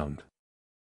one around.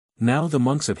 Now the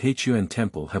monks of Xingtian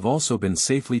temple have also been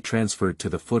safely transferred to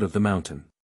the foot of the mountain.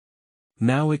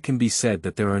 Now it can be said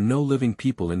that there are no living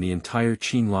people in the entire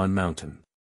Qinglan mountain.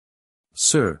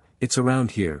 Sir, it's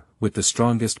around here, with the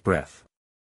strongest breath.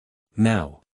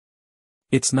 Now.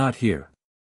 It's not here.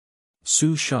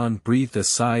 Xu Shan breathed a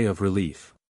sigh of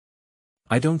relief.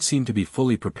 I don't seem to be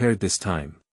fully prepared this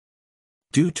time.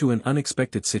 Due to an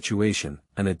unexpected situation,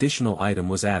 an additional item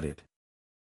was added.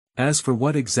 As for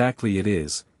what exactly it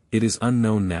is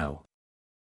unknown now.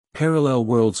 Parallel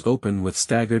worlds open with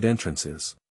staggered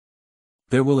entrances.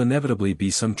 There will inevitably be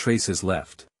some traces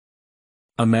left.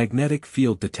 A magnetic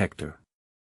field detector.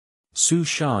 Xu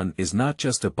Shan is not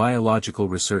just a biological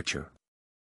researcher.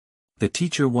 The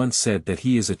teacher once said that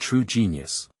he is a true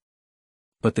genius.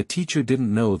 But the teacher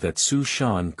didn't know that Xu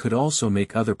Shan could also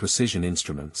make other precision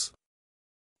instruments.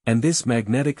 And this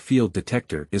magnetic field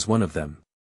detector is one of them.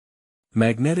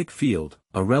 Magnetic field,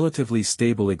 a relatively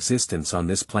stable existence on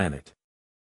this planet.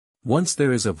 Once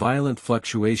there is a violent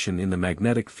fluctuation in the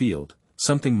magnetic field,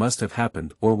 something must have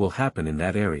happened or will happen in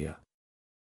that area.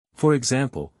 For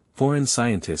example, foreign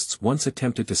scientists once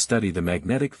attempted to study the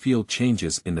magnetic field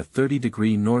changes in the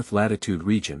 30° north latitude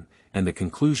region, and the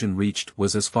conclusion reached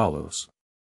was as follows.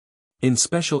 In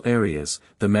special areas,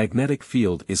 the magnetic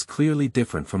field is clearly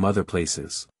different from other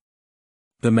places.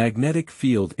 The magnetic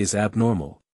field is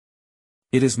abnormal.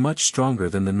 It is much stronger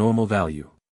than the normal value.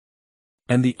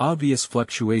 And the obvious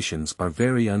fluctuations are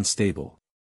very unstable.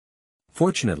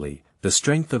 Fortunately, the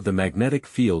strength of the magnetic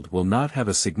field will not have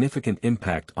a significant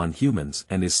impact on humans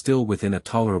and is still within a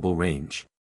tolerable range.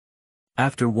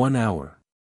 After 1 hour,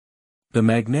 the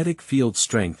magnetic field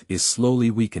strength is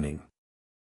slowly weakening.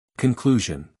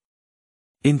 Conclusion.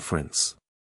 Inference.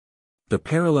 The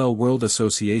Parallel World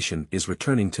Association is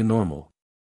returning to normal.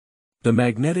 The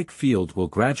magnetic field will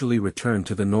gradually return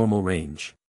to the normal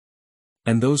range.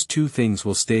 And those two things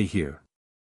will stay here.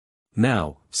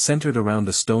 Now, centered around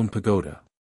the stone pagoda.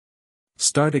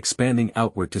 Start expanding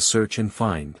outward to search and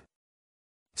find.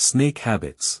 Snake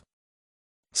habits.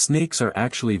 Snakes are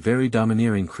actually very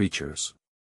domineering creatures.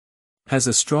 Has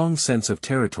a strong sense of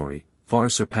territory, far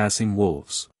surpassing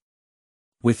wolves.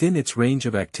 Within its range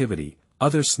of activity,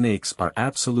 other snakes are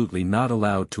absolutely not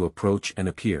allowed to approach and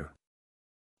appear.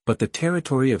 But the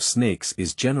territory of snakes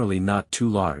is generally not too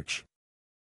large.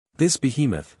 This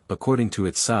behemoth, according to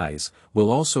its size,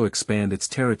 will also expand its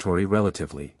territory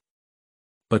relatively.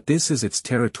 But this is its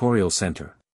territorial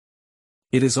center.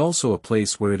 It is also a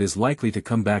place where it is likely to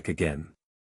come back again.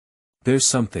 There's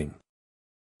something.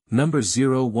 Number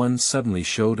 01 suddenly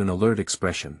showed an alert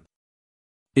expression.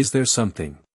 Is there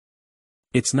something?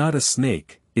 It's not a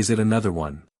snake, is it another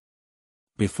one?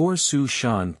 Before Xu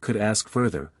Shan could ask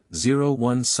further,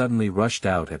 01 suddenly rushed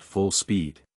out at full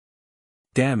speed.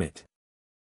 Damn it.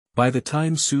 By the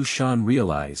time Xu Shan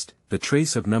realized, the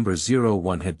trace of number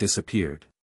 01 had disappeared.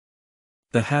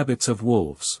 The habits of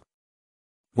wolves.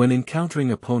 When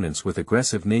encountering opponents with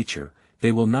aggressive nature,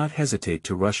 they will not hesitate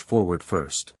to rush forward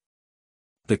first.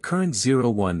 The current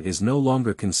 01 is no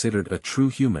longer considered a true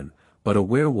human, but a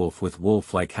werewolf with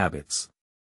wolf-like habits.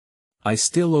 I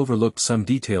still overlooked some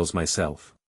details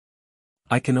myself.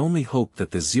 I can only hope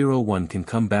that the 01 can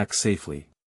come back safely.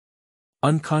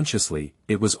 Unconsciously,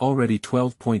 it was already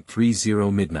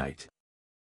 12:30 midnight.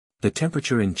 The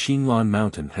temperature in Qinglan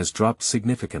mountain has dropped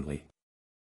significantly.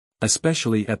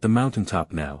 Especially at the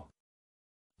mountaintop now.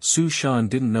 Xu Shan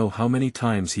didn't know how many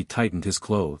times he tightened his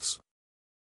clothes.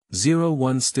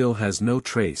 01 still has no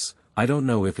trace, I don't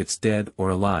know if it's dead or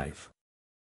alive.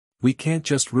 We can't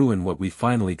just ruin what we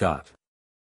finally got.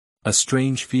 A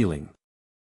strange feeling.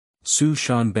 Xu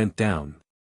Shan bent down.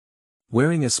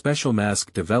 Wearing a special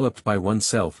mask developed by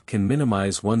oneself can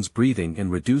minimize one's breathing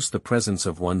and reduce the presence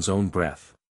of one's own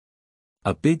breath.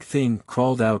 A big thing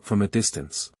crawled out from a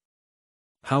distance.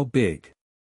 How big?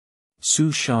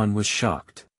 Xu Shan was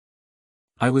shocked.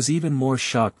 I was even more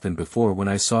shocked than before when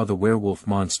I saw the werewolf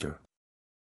monster.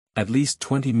 At least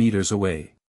 20 meters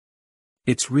away.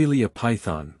 It's really a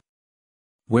python.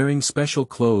 Wearing special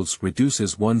clothes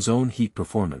reduces one's own heat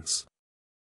performance.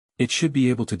 It should be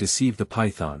able to deceive the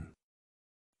python.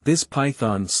 This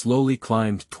python slowly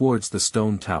climbed towards the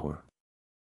stone tower.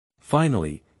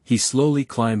 Finally, he slowly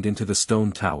climbed into the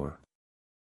stone tower.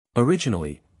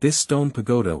 Originally, this stone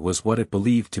pagoda was what it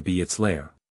believed to be its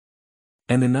lair.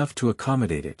 And enough to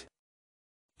accommodate it.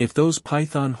 If those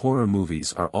python horror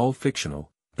movies are all fictional,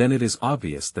 then it is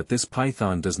obvious that this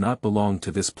python does not belong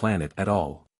to this planet at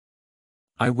all.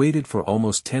 I waited for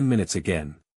almost 10 minutes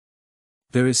again.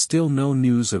 There is still no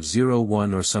news of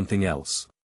 01 or something else.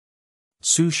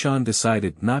 Xu Shan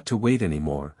decided not to wait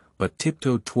anymore, but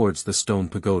tiptoed towards the stone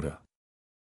pagoda.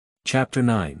 Chapter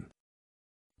 9.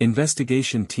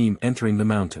 Investigation Team Entering the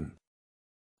Mountain.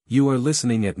 You are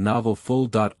listening at Novel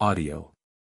Full.audio.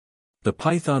 The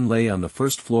python lay on the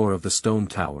first floor of the stone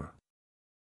tower.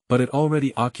 But it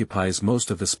already occupies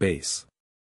most of the space.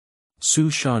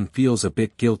 Xu Shan feels a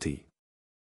bit guilty.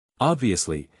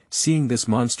 Obviously, seeing this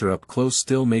monster up close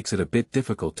still makes it a bit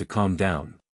difficult to calm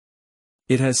down.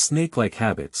 It has snake-like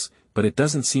habits, but it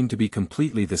doesn't seem to be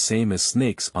completely the same as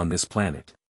snakes on this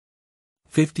planet.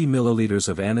 50 milliliters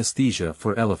of anesthesia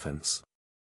for elephants.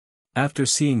 After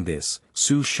seeing this,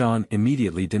 Xu Shan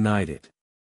immediately denied it.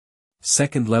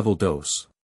 Second level dose.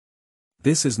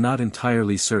 This is not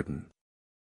entirely certain.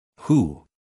 Who?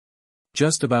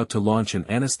 Just about to launch an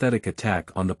anesthetic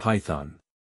attack on the python.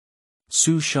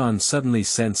 Xu Shan suddenly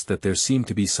sensed that there seemed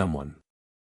to be someone.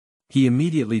 He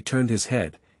immediately turned his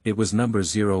head. It was number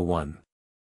 01.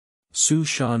 Xu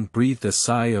Shan breathed a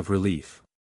sigh of relief.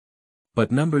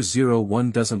 But number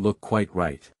 01 doesn't look quite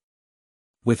right.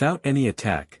 Without any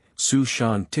attack, Xu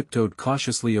Shan tiptoed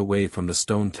cautiously away from the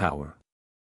stone tower.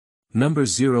 Number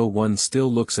 01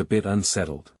 still looks a bit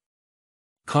unsettled.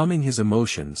 Calming his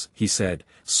emotions, he said,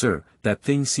 "Sir, that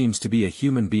thing seems to be a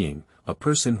human being, a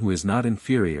person who is not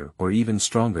inferior or even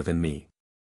stronger than me."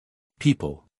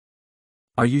 People.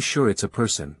 Are you sure it's a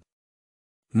person?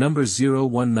 Number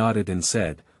 01 nodded and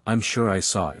said, "I'm sure I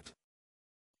saw it.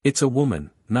 It's a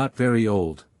woman, not very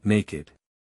old, naked."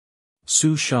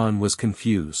 Xu Shan was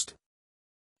confused.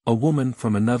 A woman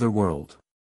from another world.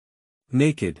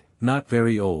 Naked, not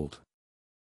very old.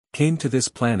 Came to this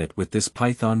planet with this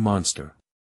python monster.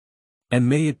 And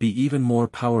may it be even more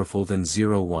powerful than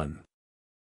 01.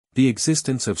 The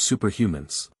existence of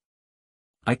superhumans.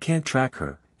 I can't track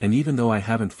her, and even though I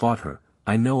haven't fought her,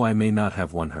 I know I may not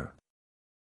have won her.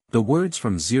 The words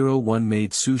from 01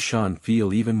 made Xu Shan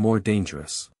feel even more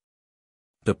dangerous.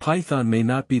 The python may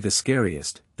not be the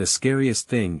scariest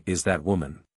thing is that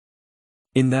woman.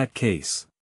 In that case.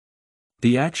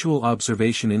 The actual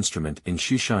observation instrument in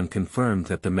Xu Shan confirmed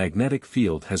that the magnetic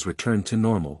field has returned to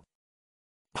normal.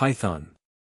 Python.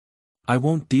 I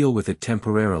won't deal with it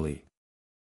temporarily.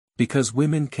 Because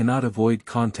women cannot avoid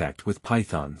contact with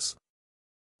pythons.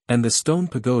 And the stone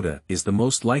pagoda is the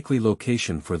most likely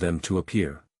location for them to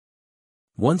appear.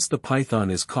 Once the python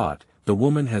is caught, the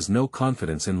woman has no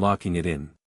confidence in locking it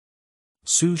in.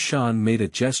 Xu Shan made a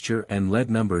gesture and led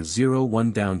number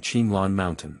 01 down Qinglan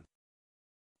Mountain.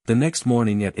 The next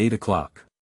morning at 8 o'clock.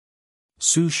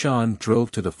 Xu Shan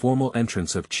drove to the formal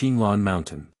entrance of Qinglan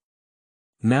Mountain.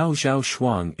 Now Zhao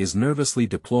Shuang is nervously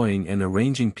deploying and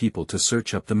arranging people to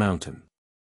search up the mountain.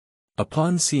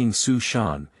 Upon seeing Xu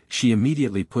Shan, she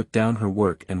immediately put down her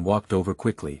work and walked over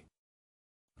quickly.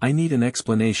 I need an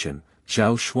explanation,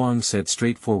 Zhao Shuang said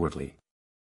straightforwardly.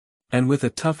 And with a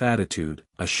tough attitude,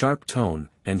 a sharp tone,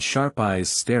 and sharp eyes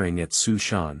staring at Xu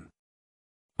Shan.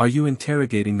 Are you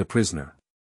interrogating the prisoner?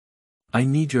 I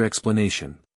need your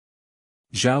explanation.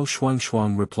 Zhao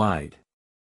Shuang replied.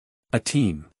 A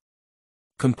team.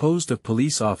 Composed of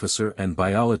police officer and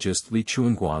biologist Li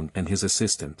Chuanguang and his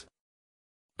assistant.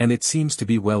 And it seems to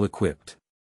be well equipped.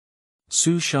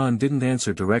 Xu Shan didn't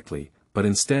answer directly, but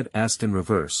instead asked in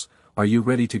reverse, are you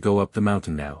ready to go up the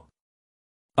mountain now?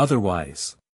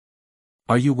 Otherwise.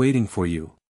 Are you waiting for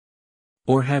you?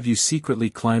 Or have you secretly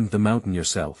climbed the mountain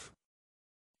yourself?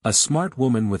 A smart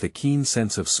woman with a keen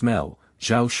sense of smell,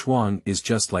 Zhao Shuang is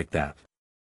just like that.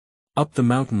 Up the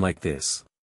mountain like this.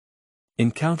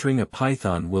 Encountering a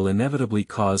python will inevitably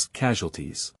cause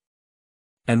casualties.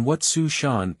 And what Xu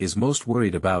Shan is most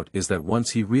worried about is that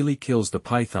once he really kills the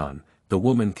python, the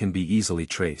woman can be easily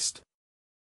traced.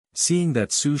 Seeing that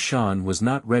Xu Shan was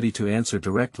not ready to answer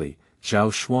directly,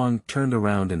 Zhao Shuang turned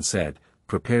around and said,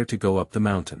 prepare to go up the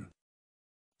mountain.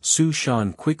 Xu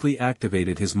Shan quickly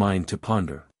activated his mind to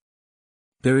ponder.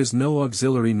 There is no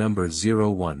auxiliary number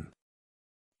 01.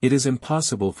 It is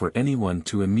impossible for anyone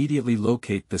to immediately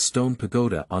locate the stone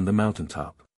pagoda on the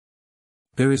mountaintop.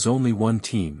 There is only one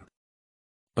team.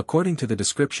 According to the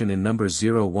description in number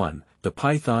 01, the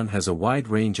python has a wide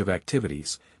range of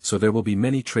activities, so there will be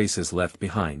many traces left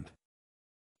behind.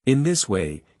 In this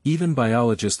way, even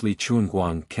biologist Li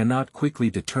Chuanguang cannot quickly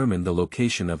determine the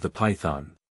location of the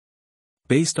python.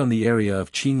 Based on the area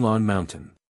of Qinglan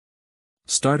Mountain.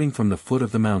 Starting from the foot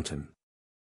of the mountain.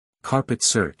 Carpet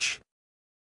search.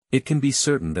 It can be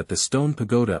certain that the stone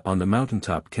pagoda on the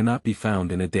mountaintop cannot be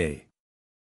found in a day.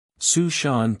 Xu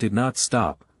Shan did not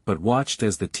stop, but watched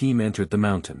as the team entered the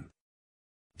mountain.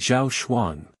 Zhao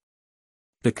Shuang.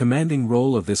 The commanding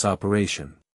role of this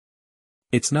operation.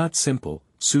 It's not simple,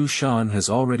 Xu Shan has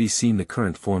already seen the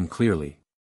current form clearly.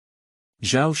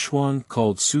 Zhao Shuang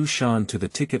called Xu Shan to the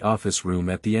ticket office room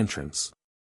at the entrance.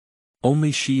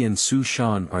 Only she and Xu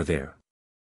Shan are there.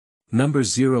 Number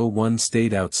 01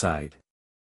 stayed outside.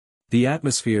 The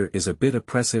atmosphere is a bit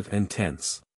oppressive and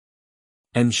tense.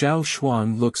 And Zhao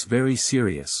Shuang looks very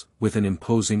serious, with an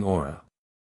imposing aura.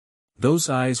 Those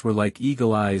eyes were like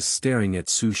eagle eyes staring at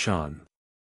Xu Shan.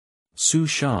 Xu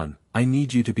Shan, I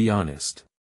need you to be honest.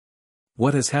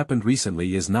 What has happened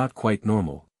recently is not quite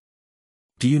normal.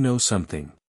 Do you know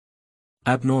something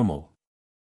abnormal?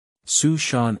 Xu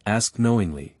Shan asked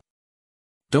knowingly.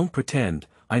 Don't pretend,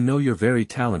 I know you're very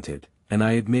talented, and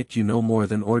I admit you know more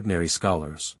than ordinary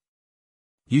scholars.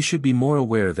 You should be more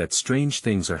aware that strange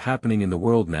things are happening in the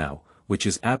world now, which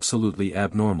is absolutely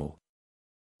abnormal.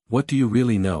 What do you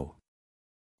really know?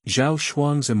 Zhao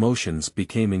Shuang's emotions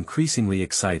became increasingly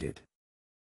excited.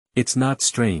 It's not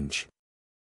strange.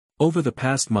 Over the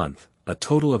past month, a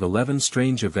total of 11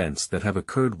 strange events that have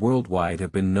occurred worldwide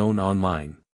have been known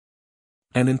online.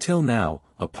 And until now,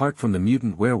 apart from the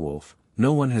mutant werewolf,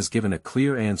 no one has given a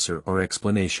clear answer or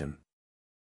explanation.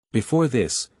 Before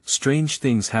this, strange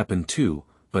things happened too,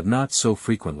 but not so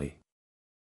frequently.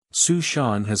 Xu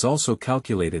Shan has also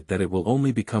calculated that it will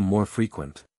only become more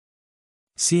frequent.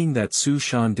 Seeing that Xu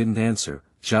Shan didn't answer,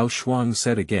 Zhao Shuang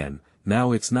said again,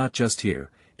 now it's not just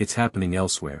here, it's happening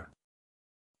elsewhere.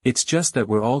 It's just that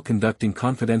we're all conducting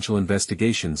confidential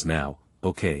investigations now,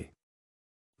 okay?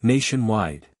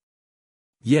 Nationwide.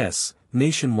 Yes,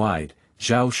 nationwide,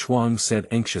 Zhao Shuang said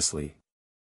anxiously.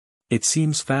 It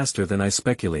seems faster than I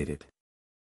speculated.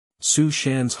 Xu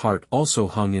Shan's heart also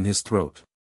hung in his throat.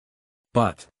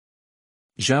 But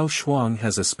Zhao Shuang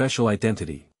has a special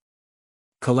identity.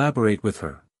 Collaborate with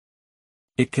her.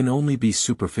 It can only be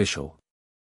superficial.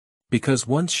 Because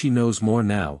once she knows more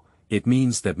now, it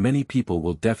means that many people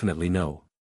will definitely know.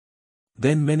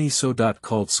 Then many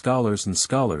so-called scholars and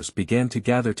scholars began to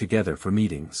gather together for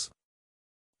meetings.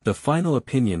 The final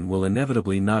opinion will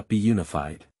inevitably not be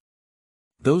unified.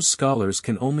 Those scholars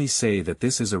can only say that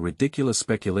this is a ridiculous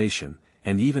speculation,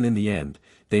 and even in the end,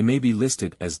 they may be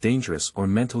listed as dangerous or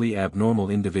mentally abnormal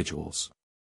individuals.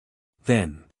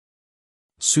 Then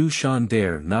Xu Shan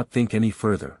dare not think any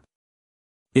further.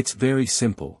 It's very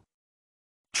simple.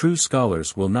 True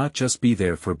scholars will not just be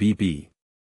there for BB.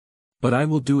 But I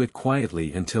will do it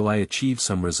quietly until I achieve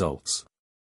some results.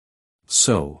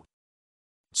 So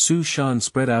Xu Shan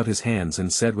spread out his hands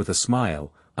and said with a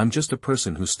smile, I'm just a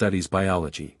person who studies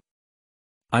biology.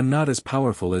 I'm not as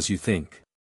powerful as you think.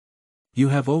 You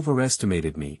have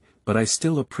overestimated me, but I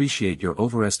still appreciate your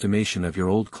overestimation of your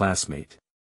old classmate.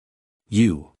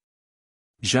 You.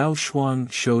 Zhao Shuang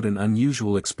showed an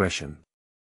unusual expression.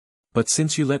 But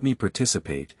since you let me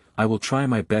participate, I will try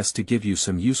my best to give you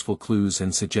some useful clues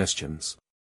and suggestions.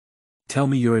 Tell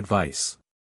me your advice.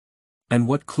 And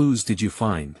what clues did you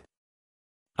find?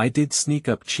 I did sneak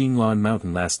up Qinglan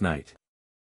mountain last night.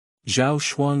 Zhao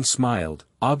Shuang smiled,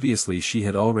 obviously she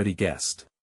had already guessed.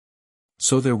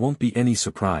 So there won't be any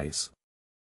surprise.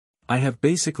 I have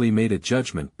basically made a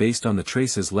judgment based on the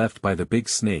traces left by the big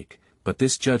snake, but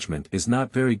this judgment is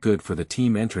not very good for the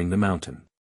team entering the mountain.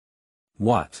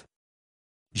 What?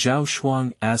 Zhao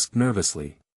Shuang asked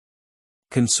nervously.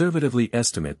 Conservatively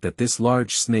estimate that this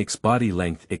large snake's body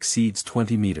length exceeds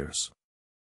 20 meters.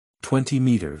 20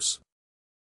 meters.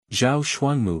 Zhao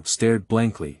Shuangmu stared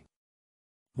blankly.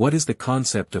 What is the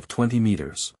concept of 20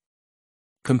 meters?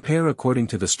 Compare according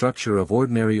to the structure of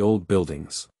ordinary old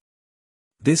buildings.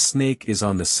 This snake is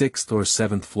on the 6th or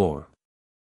 7th floor.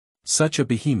 Such a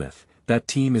behemoth, that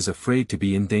team is afraid to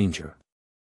be in danger.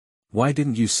 Why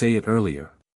didn't you say it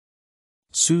earlier?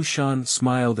 Xu Shan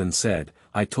smiled and said,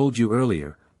 I told you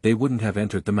earlier, they wouldn't have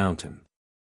entered the mountain.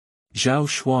 Zhao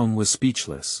Shuang was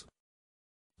speechless.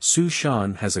 Xu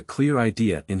Shan has a clear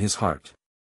idea in his heart.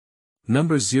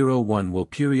 Number 01 will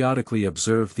periodically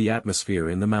observe the atmosphere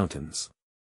in the mountains.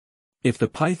 If the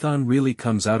python really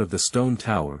comes out of the stone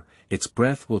tower, its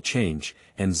breath will change,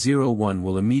 and 01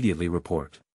 will immediately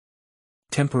report.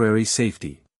 Temporary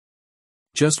safety.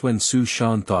 Just when Xu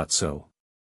Shan thought so,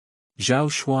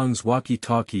 Zhao Shuang's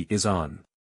walkie-talkie is on.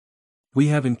 We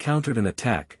have encountered an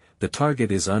attack, the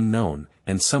target is unknown,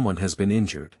 and someone has been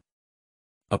injured.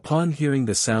 Upon hearing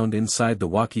the sound inside the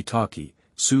walkie-talkie,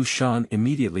 Xu Shan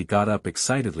immediately got up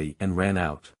excitedly and ran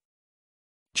out.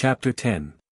 Chapter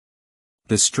 10.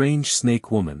 The Strange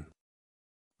Snake Woman.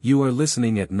 You are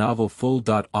listening at Novel Full.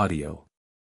 Audio.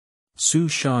 Xu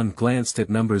Shan glanced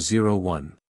at number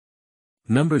 01.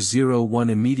 Number 01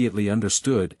 immediately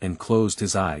understood and closed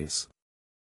his eyes.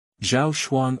 Zhao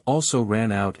Shuang also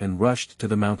ran out and rushed to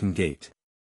the mountain gate.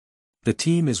 The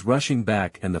team is rushing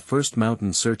back and the first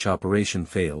mountain search operation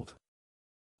failed.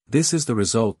 This is the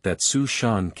result that Xu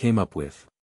Shan came up with.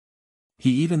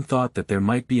 He even thought that there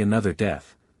might be another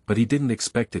death, but he didn't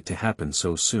expect it to happen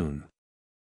so soon.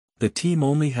 The team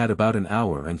only had about an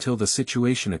hour until the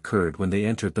situation occurred when they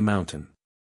entered the mountain.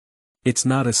 It's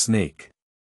not a snake.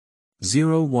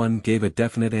 01 gave a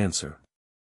definite answer.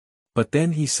 But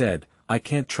then he said, I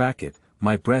can't track it,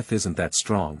 my breath isn't that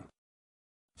strong.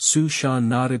 Xu Shan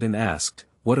nodded and asked,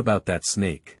 what about that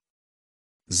snake?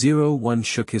 01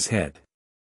 shook his head.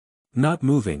 Not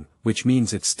moving, which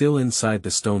means it's still inside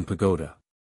the stone pagoda.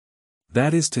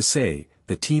 That is to say,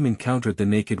 the team encountered the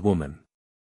naked woman.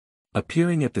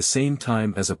 Appearing at the same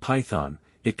time as a python,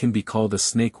 it can be called a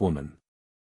snake woman.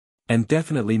 And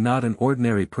definitely not an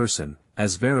ordinary person,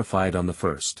 as verified on the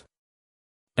first.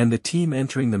 And the team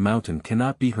entering the mountain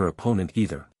cannot be her opponent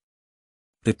either.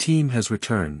 The team has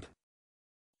returned.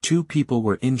 2 people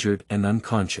were injured and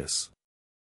unconscious.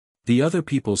 The other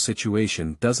people's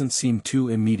situation doesn't seem too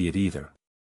immediate either.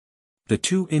 The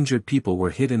 2 injured people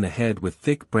were hit in the head with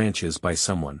thick branches by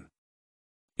someone.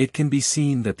 It can be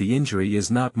seen that the injury is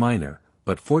not minor,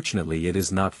 but fortunately it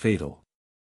is not fatal.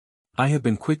 I have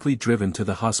been quickly driven to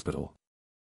the hospital.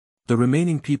 The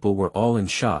remaining people were all in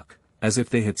shock, as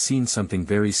if they had seen something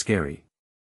very scary.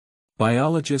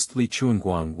 Biologist Li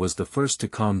Chuanguang was the first to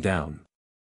calm down.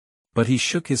 But he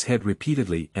shook his head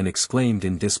repeatedly and exclaimed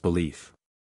in disbelief.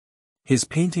 His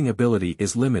painting ability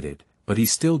is limited, but he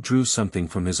still drew something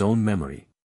from his own memory.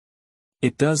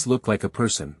 It does look like a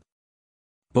person.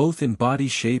 Both in body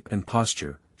shape and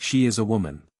posture, she is a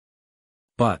woman.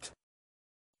 But.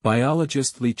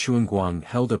 Biologist Li Chuanguang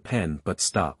held a pen but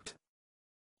stopped.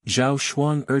 Zhao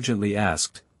Shuang urgently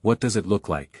asked, what does it look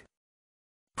like?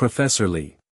 Professor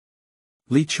Li.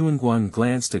 Li Chuanguang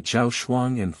glanced at Zhao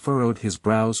Shuang and furrowed his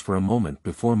brows for a moment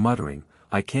before muttering,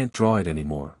 I can't draw it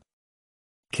anymore.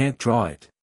 Can't draw it.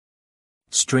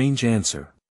 Strange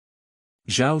answer.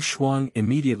 Zhao Shuang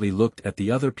immediately looked at the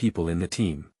other people in the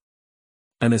team.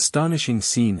 An astonishing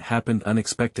scene happened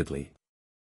unexpectedly.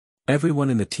 Everyone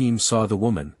in the team saw the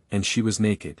woman, and she was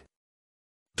naked.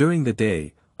 During the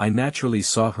day, I naturally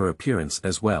saw her appearance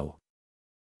as well.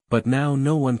 But now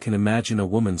no one can imagine a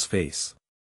woman's face.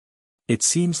 It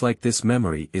seems like this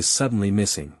memory is suddenly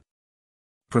missing.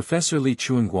 Professor Li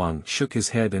Chuanguang shook his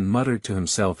head and muttered to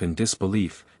himself in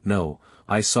disbelief, no,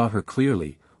 I saw her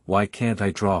clearly, why can't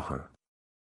I draw her?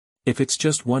 If it's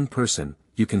just one person,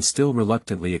 you can still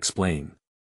reluctantly explain.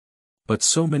 But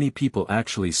so many people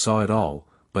actually saw it all,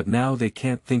 but now they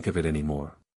can't think of it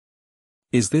anymore.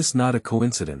 Is this not a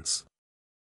coincidence?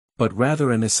 But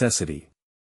rather a necessity.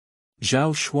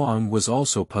 Zhao Shuang was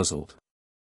also puzzled.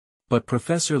 But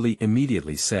Professor Li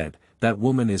immediately said, that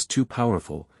woman is too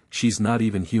powerful, she's not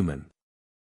even human.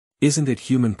 Isn't it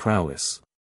human prowess?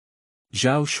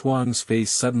 Zhao Shuang's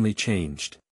face suddenly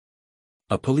changed.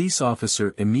 A police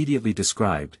officer immediately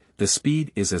described, the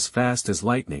speed is as fast as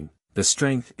lightning, the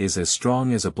strength is as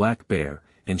strong as a black bear,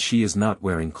 and she is not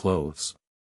wearing clothes.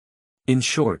 In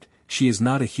short, she is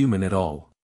not a human at all.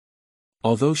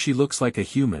 Although she looks like a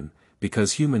human,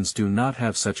 because humans do not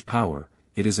have such power,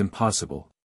 it is impossible.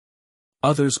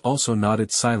 Others also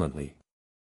nodded silently.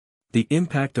 The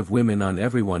impact of women on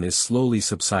everyone is slowly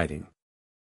subsiding.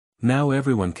 Now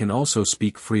everyone can also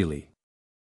speak freely.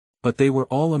 But they were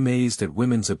all amazed at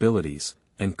women's abilities,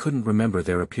 and couldn't remember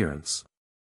their appearance.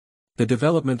 The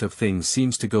development of things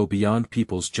seems to go beyond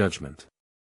people's judgment.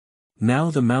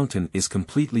 Now the mountain is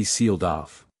completely sealed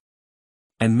off.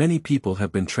 And many people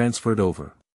have been transferred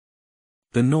over.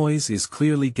 The noise is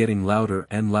clearly getting louder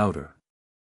and louder.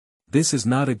 This is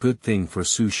not a good thing for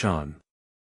Xu Shan.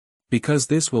 Because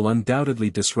this will undoubtedly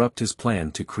disrupt his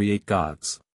plan to create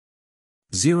gods.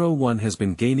 01 has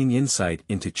been gaining insight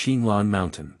into Qinglan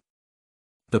mountain.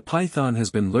 The python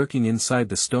has been lurking inside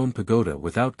the stone pagoda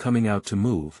without coming out to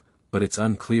move, but it's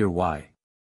unclear why.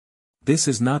 This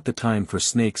is not the time for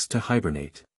snakes to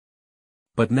hibernate.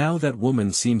 But now that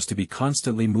woman seems to be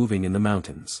constantly moving in the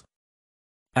mountains.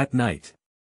 At night.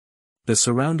 The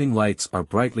surrounding lights are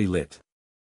brightly lit.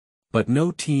 But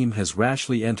no team has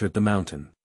rashly entered the mountain.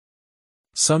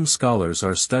 Some scholars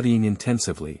are studying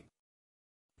intensively.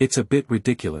 It's a bit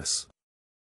ridiculous.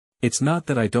 It's not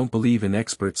that I don't believe in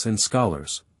experts and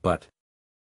scholars, but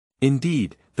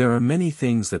indeed, there are many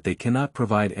things that they cannot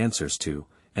provide answers to,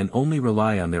 and only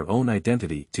rely on their own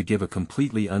identity to give a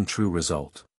completely untrue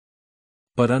result.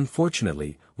 But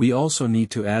unfortunately, we also need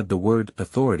to add the word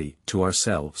authority to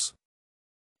ourselves.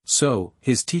 So,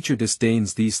 his teacher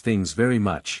disdains these things very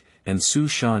much, and Xu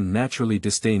Shan naturally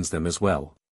disdains them as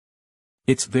well.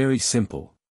 It's very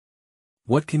simple.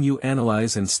 What can you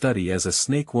analyze and study as a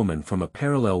snake woman from a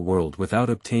parallel world without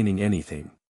obtaining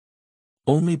anything?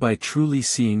 Only by truly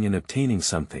seeing and obtaining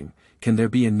something, can there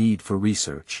be a need for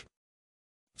research.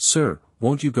 Sir,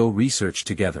 won't you go research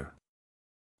together?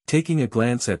 Taking a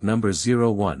glance at number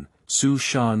 01, Xu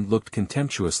Shan looked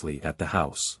contemptuously at the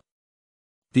house.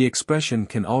 The expression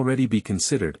can already be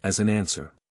considered as an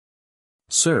answer.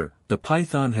 Sir, the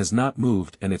python has not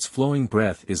moved and its flowing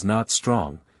breath is not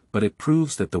strong, but it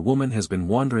proves that the woman has been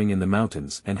wandering in the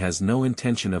mountains and has no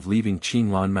intention of leaving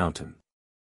Qinglan mountain.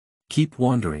 Keep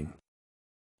wandering.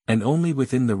 And only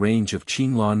within the range of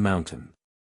Qinglan mountain.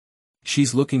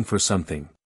 She's looking for something.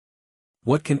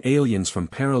 What can aliens from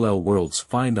parallel worlds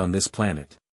find on this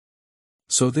planet?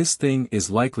 So this thing is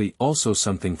likely also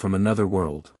something from another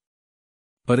world.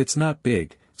 But it's not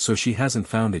big, so she hasn't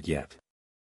found it yet.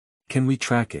 Can we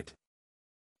track it?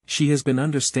 She has been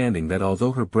understanding that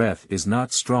although her breath is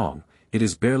not strong, it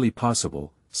is barely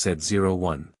possible, said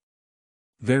 01.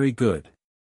 Very good.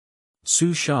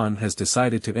 Xu Shan has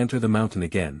decided to enter the mountain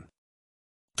again.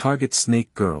 Target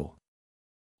snake girl.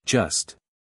 Just.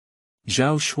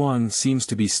 Zhao Shuang seems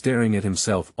to be staring at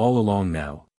himself all along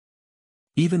now.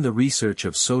 Even the research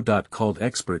of so-called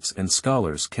experts and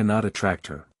scholars cannot attract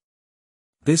her.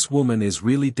 This woman is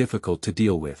really difficult to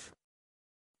deal with.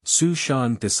 Xu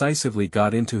Shan decisively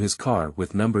got into his car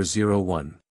with number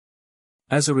 01.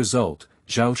 As a result,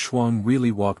 Zhao Shuang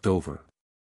really walked over.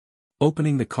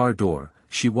 Opening the car door,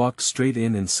 she walked straight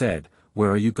in and said, "Where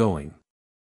are you going?"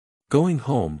 "Going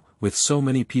home, with so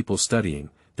many people studying,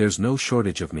 there's no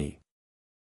shortage of me."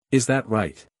 "Is that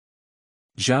right?"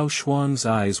 Zhao Shuang's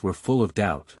eyes were full of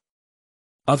doubt.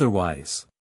 "Otherwise.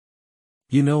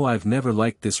 You know, I've never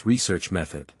liked this research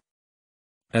method."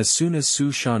 As soon as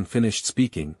Xu Shan finished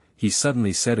speaking, he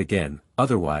suddenly said again,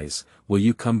 "Otherwise, will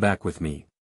you come back with me?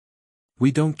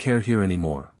 We don't care here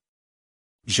anymore."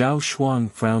 Zhao Shuang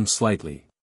frowned slightly.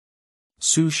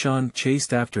 Xu Shan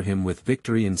chased after him with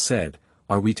victory and said,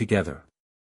 "Are we together?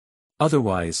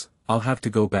 Otherwise, I'll have to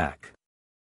go back."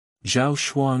 Zhao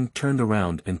Shuang turned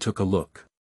around and took a look.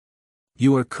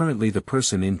 "You are currently the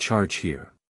person in charge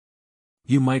here.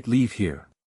 You might leave here."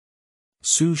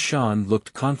 Xu Shan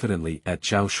looked confidently at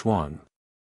Zhao Shuang.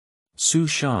 "Xu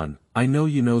Shan, I know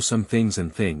you know some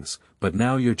things, but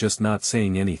now you're just not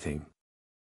saying anything.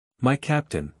 My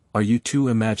captain, are you too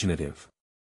imaginative?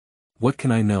 What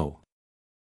can I know?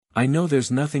 I know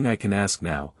there's nothing I can ask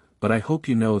now, but I hope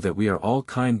you know that we are all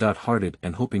kind-hearted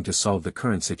and hoping to solve the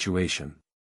current situation.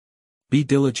 Be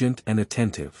diligent and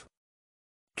attentive.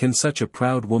 Can such a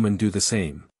proud woman do the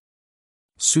same?"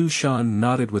 Xu Shan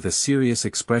nodded with a serious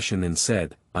expression and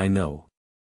said, "I know.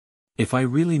 If I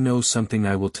really know something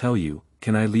I will tell you.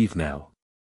 Can I leave now?"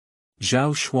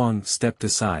 Zhao Shuang stepped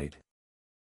aside.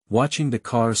 Watching the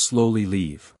car slowly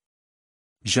leave.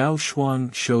 Zhao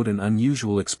Shuang showed an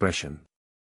unusual expression.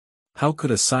 How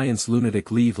could a science lunatic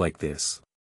leave like this?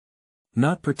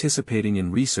 Not participating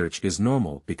in research is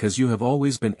normal because you have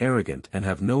always been arrogant and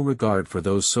have no regard for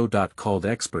those so-called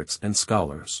experts and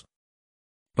scholars.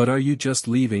 But are you just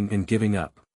leaving and giving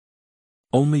up?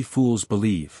 Only fools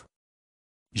believe.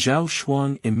 Zhao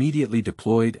Shuang immediately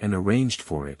deployed and arranged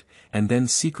for it, and then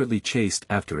secretly chased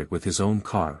after it with his own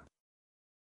car.